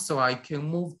done so I can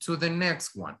move to the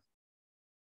next one.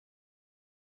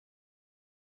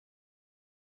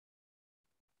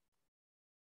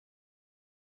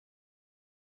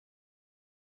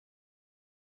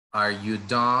 Are you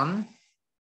done?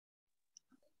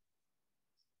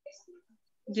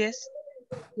 Yes.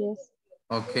 Yes.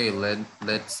 Okay,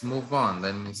 let's move on.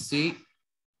 Let me see.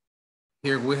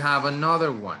 Here we have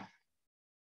another one.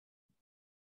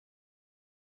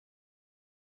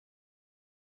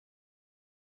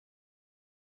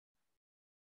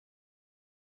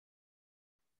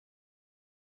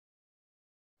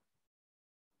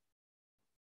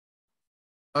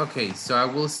 Okay, so I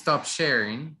will stop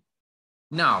sharing.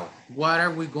 Now, what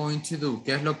are we going to do?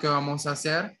 ¿Qué es lo que vamos a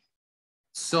hacer?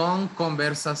 Son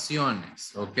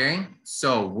conversaciones, ¿ok?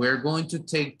 So, we're going to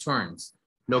take turns.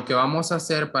 Lo que vamos a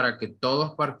hacer para que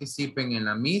todos participen en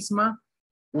la misma,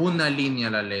 una línea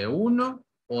la lee uno,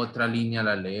 otra línea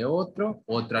la lee otro,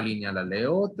 otra línea la lee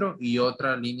otro y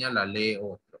otra línea la lee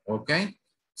otro, ¿ok?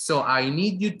 So, I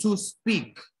need you to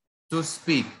speak, to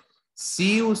speak.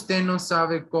 Si usted no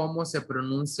sabe cómo se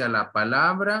pronuncia la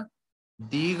palabra,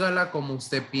 dígala como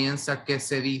usted piensa que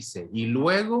se dice y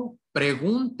luego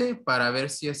pregunte para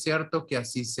ver si es cierto que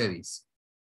así se dice.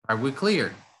 Are we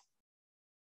clear?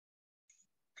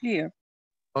 Clear.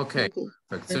 Okay,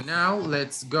 perfect. So now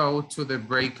let's go to the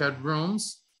breakout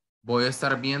rooms. Voy a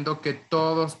estar viendo que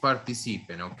todos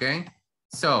participen, okay?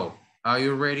 So, are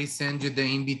you ready to send you the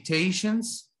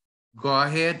invitations? Go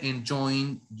ahead and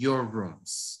join your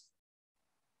rooms.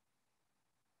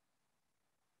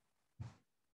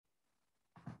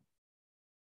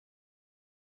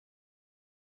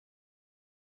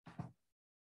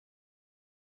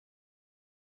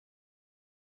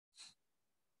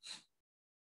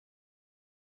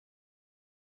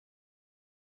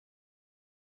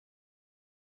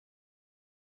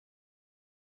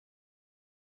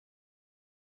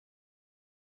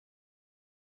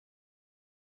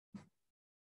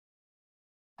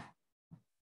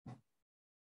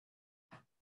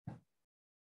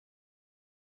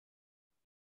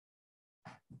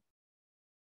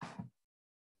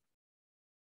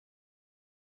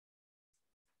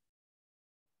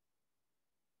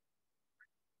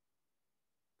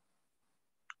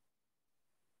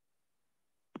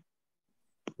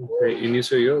 Ok,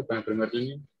 inicio yo con la primera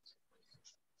línea.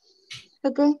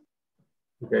 Okay.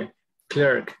 Ok.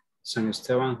 Clerk, San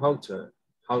Esteban Hotel.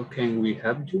 How can we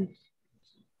help you?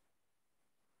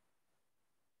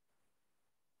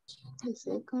 The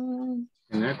second.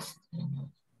 Next.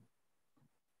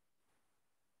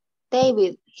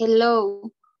 David,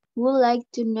 hello. Would like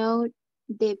to know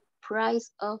the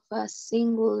price of a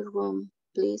single room,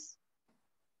 please.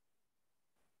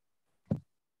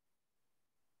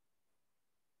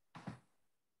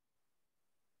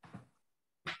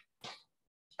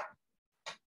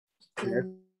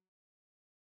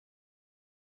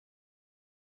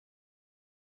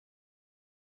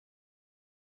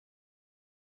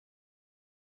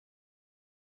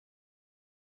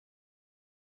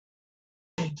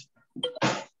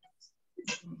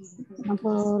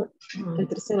 Por el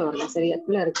tercero, ¿verdad? Sería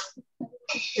clerk.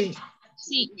 Sí.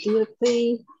 Sí.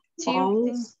 30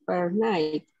 pounds per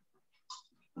night.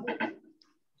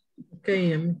 Ok,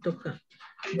 a mí toca.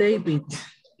 David,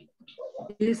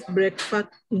 is breakfast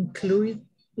included?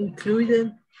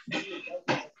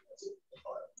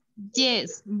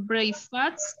 Yes,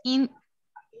 breakfast is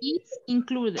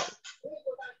included.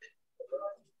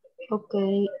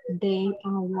 Okay, then I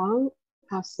want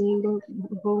a single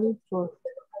room for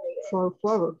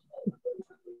four.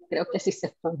 Creo que así se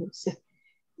pronuncia.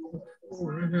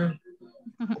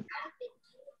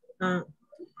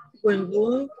 When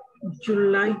would you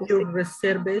like your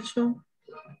reservation?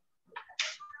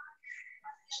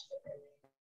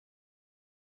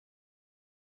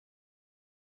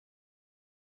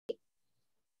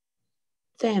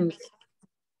 Tenth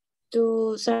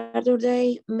to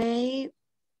Saturday, May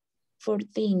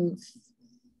 14th.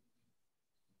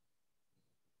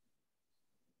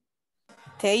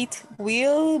 Date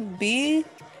will be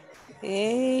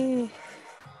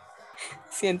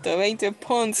 120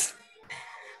 pounds.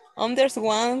 Under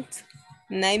one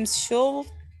name should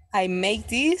I make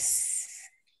this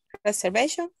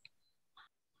reservation?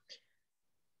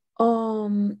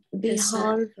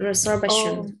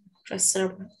 Reservation.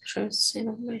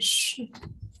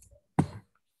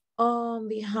 On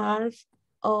behalf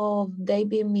of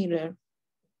David Miller.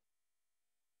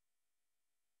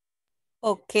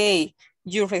 Okay,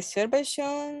 your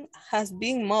reservation has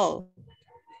been made.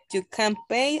 You can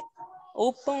pay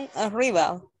upon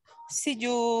arrival. See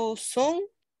you soon.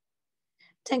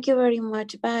 Thank you very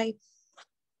much. Bye.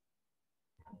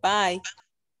 Bye.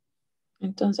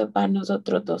 Entonces para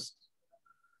nosotros dos.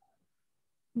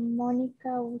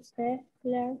 Mónica, usted,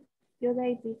 Claire, yo,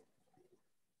 David.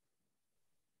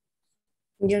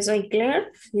 Yo soy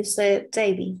Claire, you soy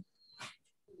David.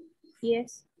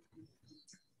 Yes.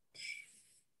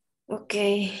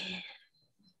 Okay.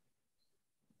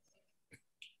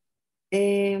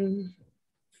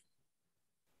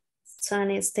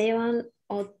 San Esteban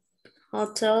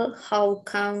Hotel, how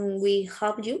can we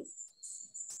help you?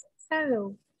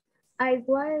 Hello. I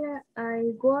would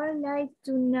like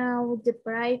to know the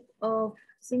price of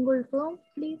single room,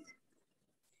 please.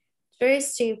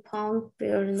 30 pounds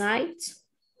per night.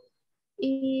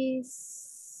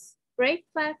 Is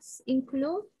breakfast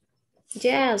included?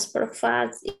 Yes,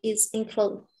 breakfast is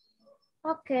included.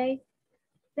 Okay.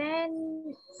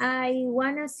 Then I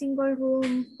want a single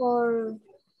room for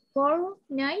 4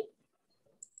 nights.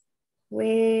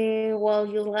 Where will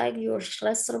you like your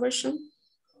reservation?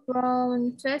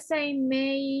 From Tuesday,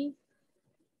 May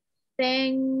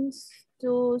 10th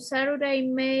to Saturday,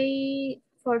 May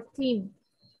 14th.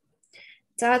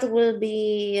 That will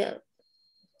be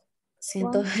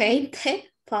 120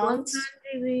 pounds.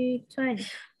 120.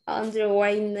 Under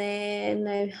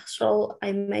way, so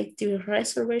I make the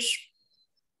reservation.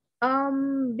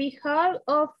 Behalf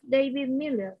of David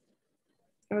Miller.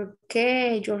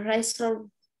 Okay, your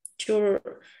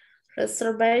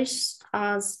reservation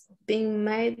has been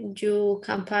made. You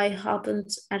can pay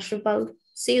happens arrival.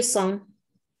 See you soon.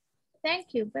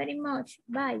 Thank you very much.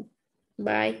 Bye.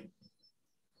 Bye.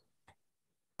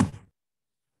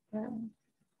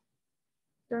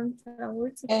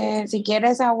 Si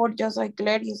quieres Saúl, yo soy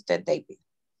Claire y usted David.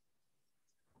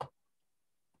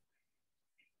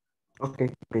 Ok,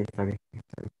 está bien.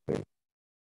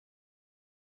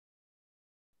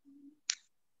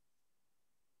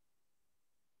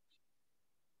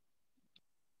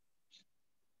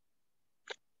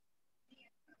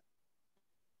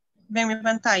 ¿Ven mi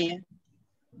pantalla?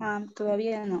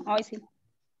 Todavía no. Hoy sí.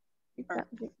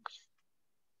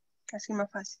 Así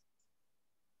más fácil.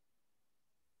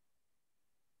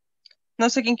 No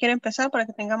sé quién quiere empezar para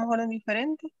que tengamos orden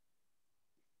diferente.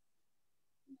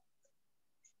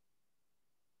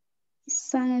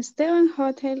 San Esteban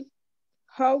Hotel,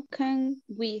 how can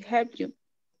we help you?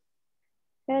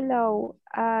 Hello,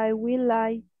 I would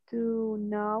like to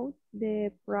know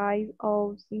the price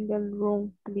of single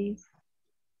room, please.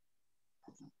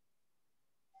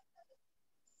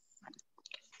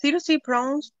 30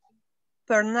 pounds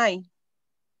per night.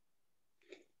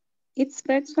 It's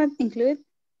breakfast included?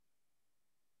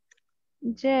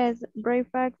 Yes,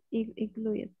 breakfast is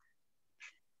included.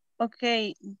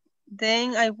 Okay,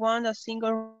 then I want a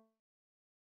single.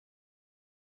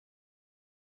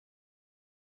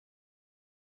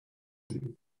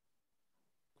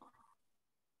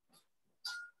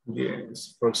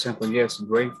 Yes, for example, yes,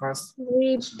 breakfast.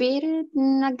 Repeat it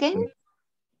again.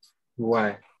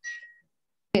 Why?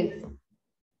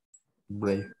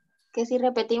 Que si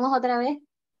repetimos otra vez.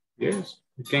 Yes.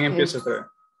 ¿Quién empieza otra vez?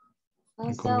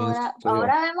 O sea,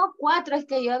 ahora vemos 4, es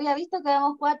que yo había visto que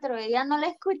vemos 4, ella no la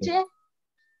escuché.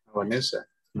 Vanessa,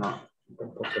 no,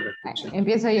 tampoco la escuché.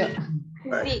 Empiezo yo.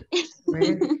 Sí.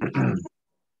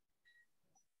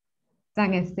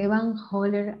 San Esteban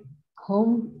Holler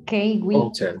Home can we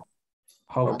Hotel.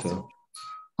 Hotel.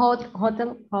 How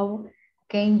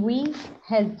can we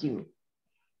help you?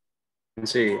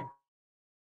 Sí.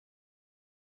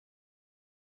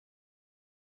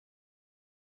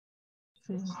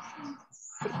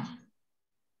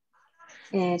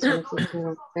 Solo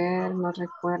quiero ver, no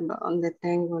recuerdo dónde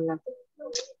tengo la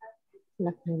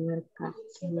primera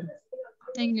captura.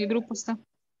 En el grupo está.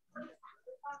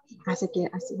 Así que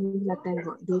así la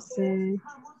tengo. Dice,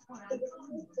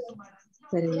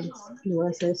 pero le voy a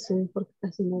hacer zoom porque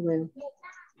casi no veo.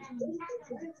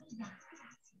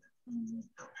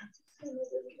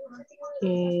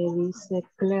 Dice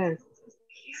Claire,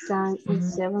 San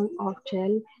Esteban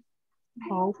Hotel,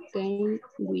 how can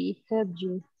we help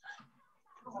you?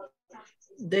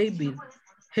 David,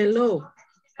 hello.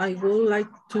 I would like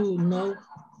to know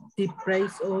the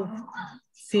price of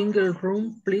single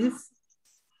room, please.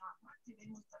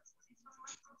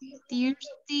 30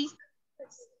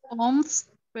 pounds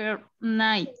per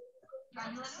night.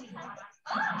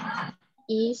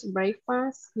 Is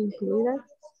breakfast included?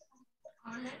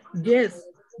 Yes,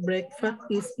 breakfast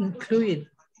is included.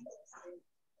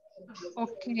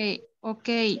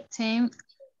 Okay, then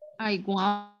I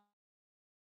want.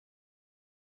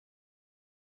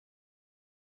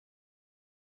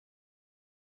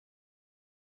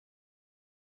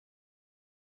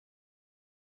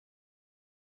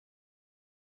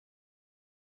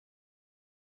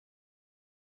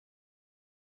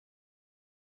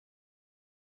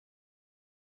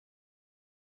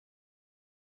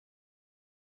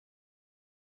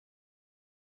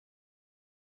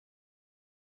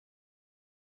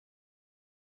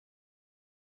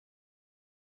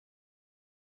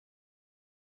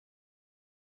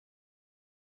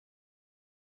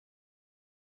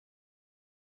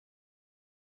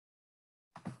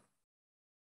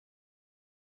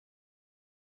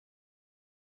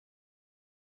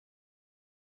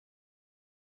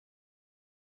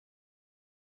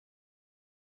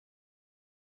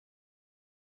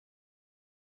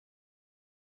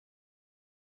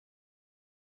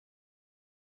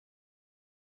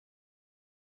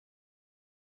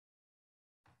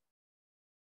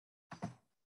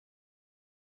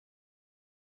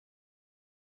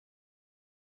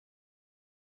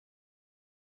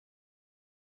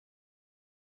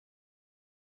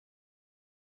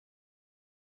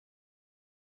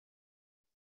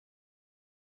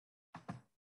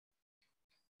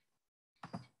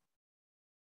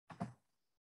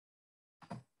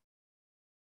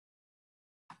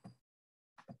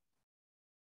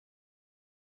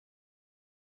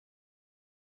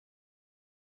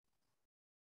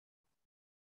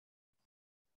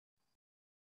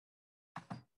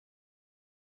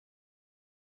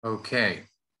 Okay.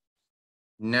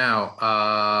 Now,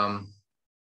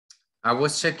 I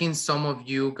was checking some of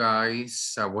you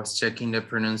guys. I was checking the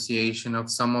pronunciation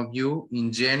of some of you.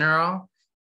 In general,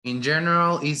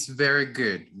 it's very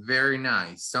good, very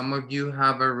nice. Some of you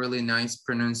have a really nice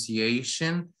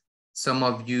pronunciation. Some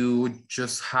of you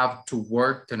just have to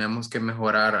work. Tenemos que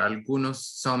mejorar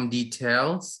some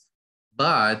details,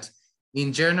 but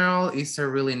in general, it's a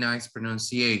really nice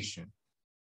pronunciation.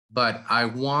 But I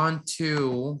want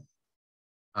to,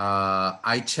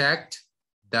 I checked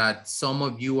that some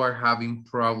of you are having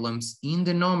problems in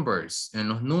the numbers, en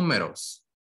los números.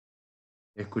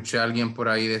 Escuché a alguien por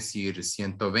ahí decir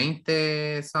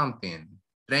 120 something,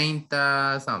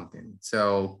 30 something.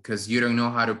 So, because you don't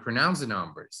know how to pronounce the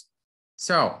numbers.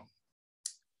 So,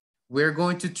 we're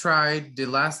going to try the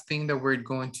last thing that we're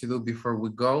going to do before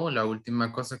we go. La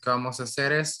última cosa que vamos a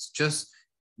hacer es just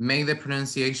make the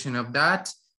pronunciation of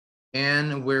that.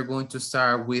 And we're going to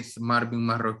start with Marvin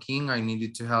Marroquin. I need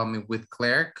you to help me with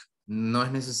clerk. No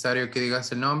es necesario que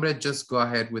digas el nombre. Just go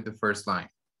ahead with the first line.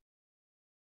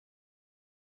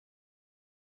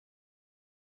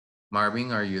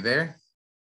 Marvin, are you there?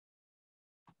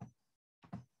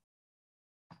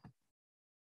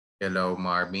 Hello,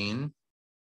 Marvin.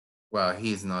 Well,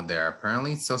 he's not there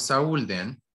apparently. So Saúl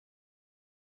then.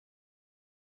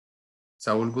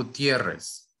 Saúl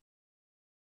Gutiérrez.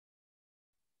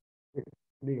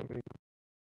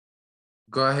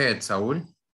 Go ahead, Saúl.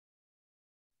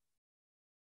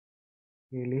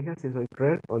 Elija si soy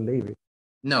Claire o David.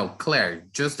 No, Claire.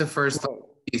 Just the first line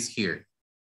is here.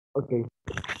 Okay.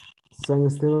 San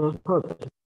Esteban Hotel.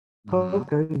 How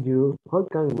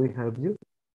can we help you?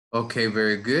 Okay,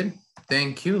 very good.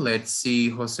 Thank you. Let's see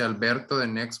Jose Alberto, the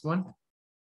next one.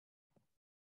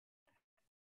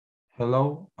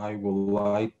 Hello, I would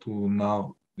like to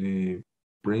know the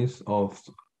price of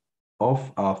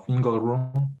a single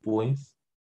room, please.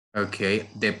 Okay,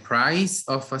 the price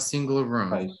of a single room.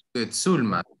 Price. Good.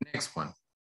 Sulma, next one.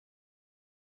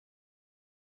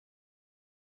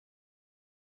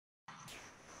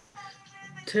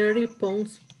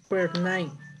 £30 per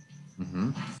night.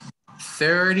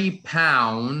 30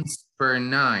 pounds per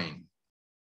night.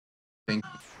 Thank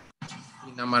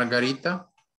you. Ina Margarita.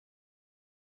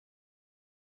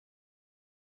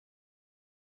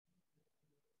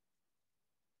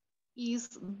 Is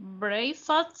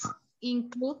breakfast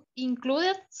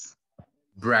included?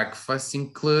 Breakfast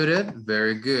included.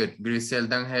 Very good.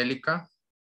 Griselda Angelica.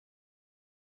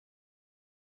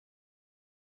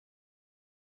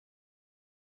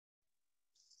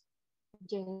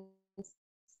 Yes,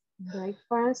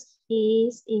 breakfast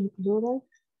is included.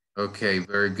 Okay,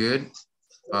 very good.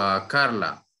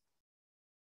 Carla.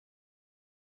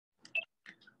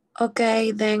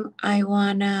 Okay, then I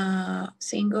want a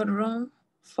single room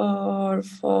for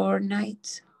 4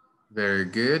 nights. Very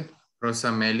good. Rosa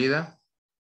Melida.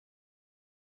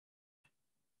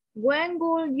 When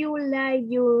would you like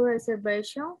your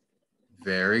reservation?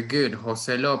 Very good.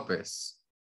 Jose Lopez.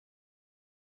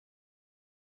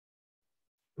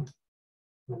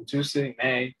 On Tuesday,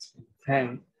 May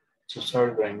 10 to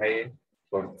Saturday, May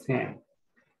 14.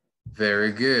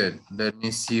 Very good. Let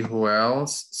me see who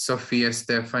else. Sofía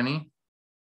Stephanie.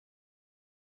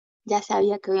 Ya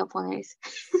sabía que voy a poner eso.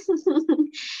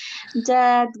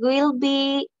 That will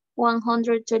be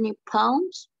 120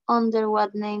 pounds. Under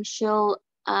what name shall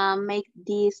make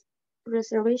this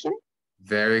reservation?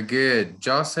 Very good.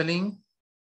 Jocelyn.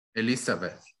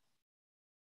 Elizabeth.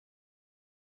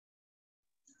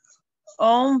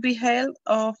 On behalf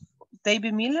of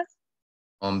David Miller.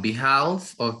 On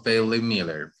behalf of Bailey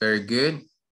Miller. Very good.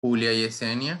 Julia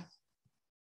Yesenia.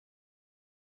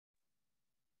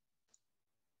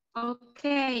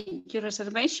 Okay, your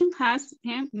reservation has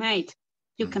been made.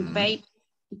 You can pay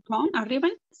upon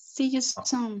arrival. See you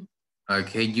soon.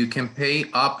 Okay, you can pay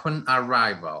upon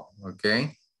arrival.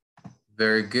 Okay,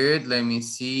 very good. Let me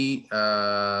see.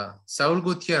 Saul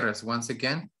Gutierrez, once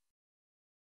again.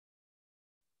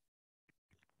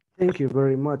 Thank you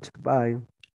very much. Bye.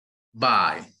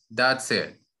 Bye. That's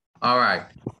it. All right.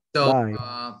 So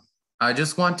I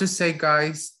just want to say,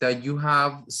 guys, that you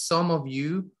have some of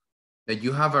you that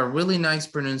you have a really nice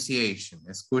pronunciation.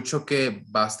 Escucho que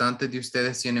bastantes de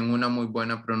ustedes tienen una muy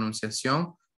buena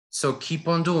pronunciación. So keep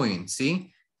on doing,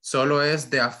 ¿sí? Solo es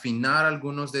de afinar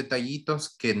algunos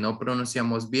detallitos que no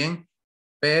pronunciamos bien,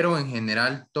 pero en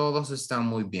general todos están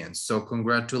muy bien. So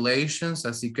congratulations,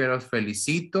 así que los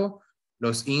felicito.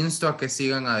 Los insto a que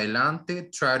sigan adelante.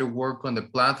 Try to work on the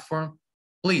platform.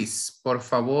 Please, por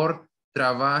favor,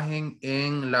 trabajen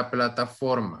en la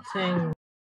plataforma. Sí.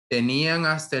 Tenían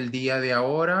hasta el día de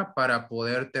ahora para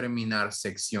poder terminar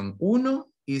sección 1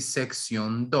 y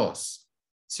sección 2.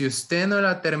 Si usted no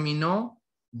la terminó,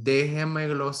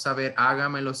 déjemelo saber,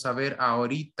 hágamelo saber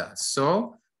ahorita.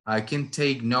 So, I can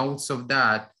take notes of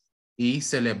that y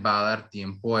se les va a dar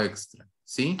tiempo extra.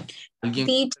 ¿Sí? ¿Alguien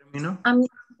terminó? A mí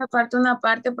me falta una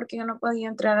parte porque yo no podía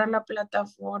entrar a la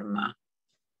plataforma.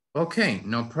 Okay,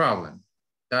 no problem.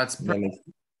 That's perfect.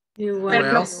 Pero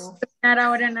lo puedo terminar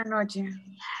ahora en la noche.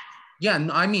 Yeah,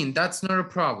 no, I mean, that's not a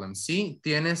problem, ¿sí?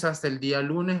 Tienes hasta el día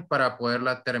lunes para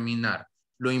poderla terminar.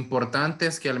 Lo importante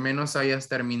es que al menos hayas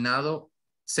terminado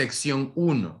sección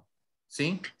 1,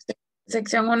 ¿sí?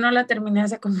 Sección 1 la terminé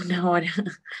hace como una hora.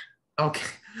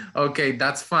 Okay,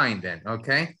 that's fine then,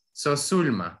 okay? So,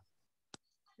 Zulma.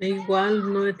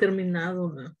 Igual no he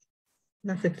terminado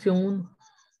la sección 1.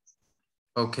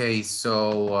 Okay,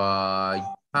 so you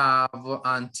have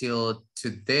until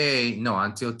today, no,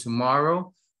 until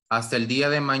tomorrow, hasta el día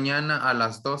de mañana a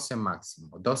las 12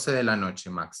 máximo, 12 de la noche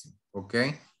máximo, ¿ok?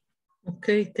 Ok,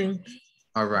 thank you.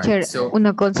 All right. Chair, So,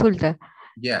 una consulta.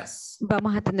 Yes.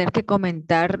 Vamos a tener que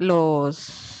comentar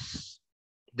los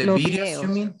videos, videos. you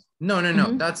mean? No,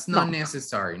 that's not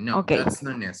necessary. No, Okay. that's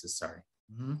not necessary.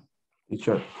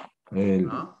 Teacher,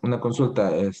 una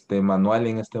consulta, manual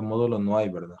en este módulo no hay,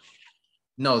 ¿verdad?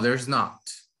 No, there's not.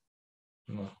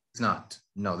 No. It's not.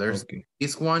 No, there's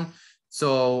this one.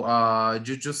 So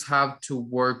you just have to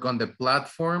work on the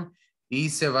platform y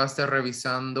se va a estar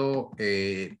revisando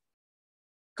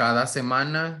cada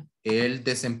semana el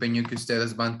desempeño que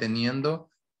ustedes van teniendo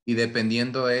y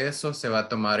dependiendo de eso se va a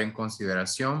tomar en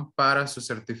consideración para su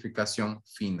certificación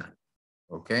final.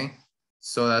 ¿Ok?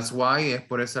 So that's why, es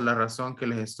por esa la razón que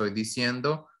les estoy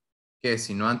diciendo que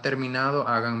si no han terminado,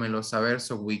 háganmelo saber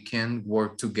so we can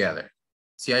work together.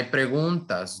 Si hay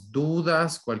preguntas,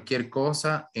 dudas, cualquier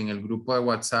cosa en el grupo de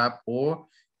WhatsApp o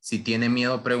si tiene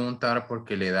miedo a preguntar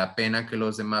porque le da pena que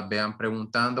los demás vean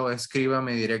preguntando,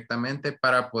 escríbame directamente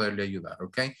para poderle ayudar,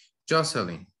 ¿ok?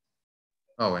 Jocelyn.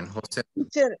 Oh, bueno, José.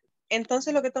 Teacher,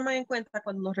 entonces lo que toman en cuenta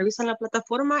cuando nos revisan la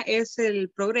plataforma es el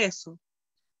progreso.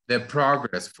 The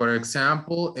progress. For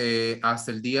example, hasta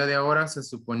el día de ahora se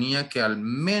suponía que al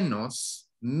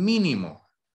menos, mínimo,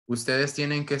 ustedes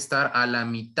tienen que estar a la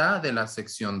mitad de la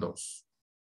sección 2.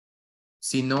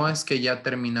 Si no es que ya ha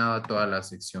terminado toda la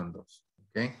sección 2.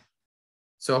 Okay.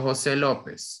 So, José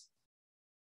López.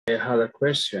 I have a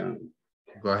question.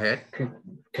 Go ahead.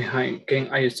 Can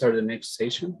I start the next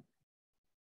session?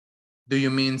 Do you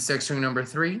mean section number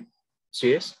 3?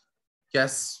 Yes.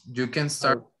 Yes, you can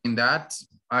start in that.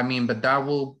 I mean, but that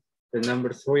will... The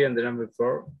number 3 and the number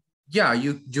 4? Yeah,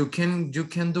 you can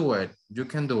do it. You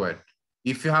can do it.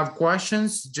 If you have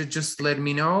questions, just let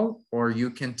me know, or you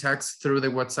can text through the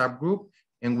WhatsApp group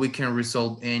and we can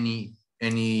resolve any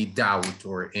doubt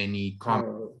or any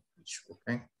comment.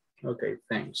 Okay. Okay,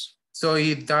 thanks. So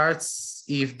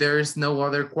if there's no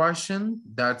other question,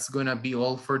 that's gonna be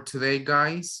all for today,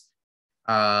 guys.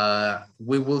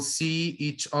 We will see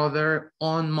each other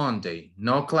on Monday.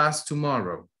 No class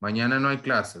tomorrow. Mañana no hay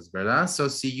clases, ¿verdad? So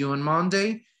see you on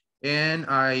Monday, and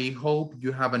I hope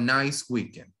you have a nice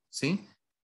weekend. See?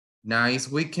 Nice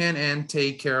weekend and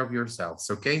take care of yourselves,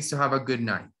 okay? So have a good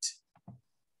night.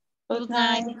 Good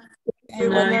night.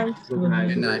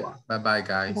 Good night. Bye-bye,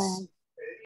 guys. Bye.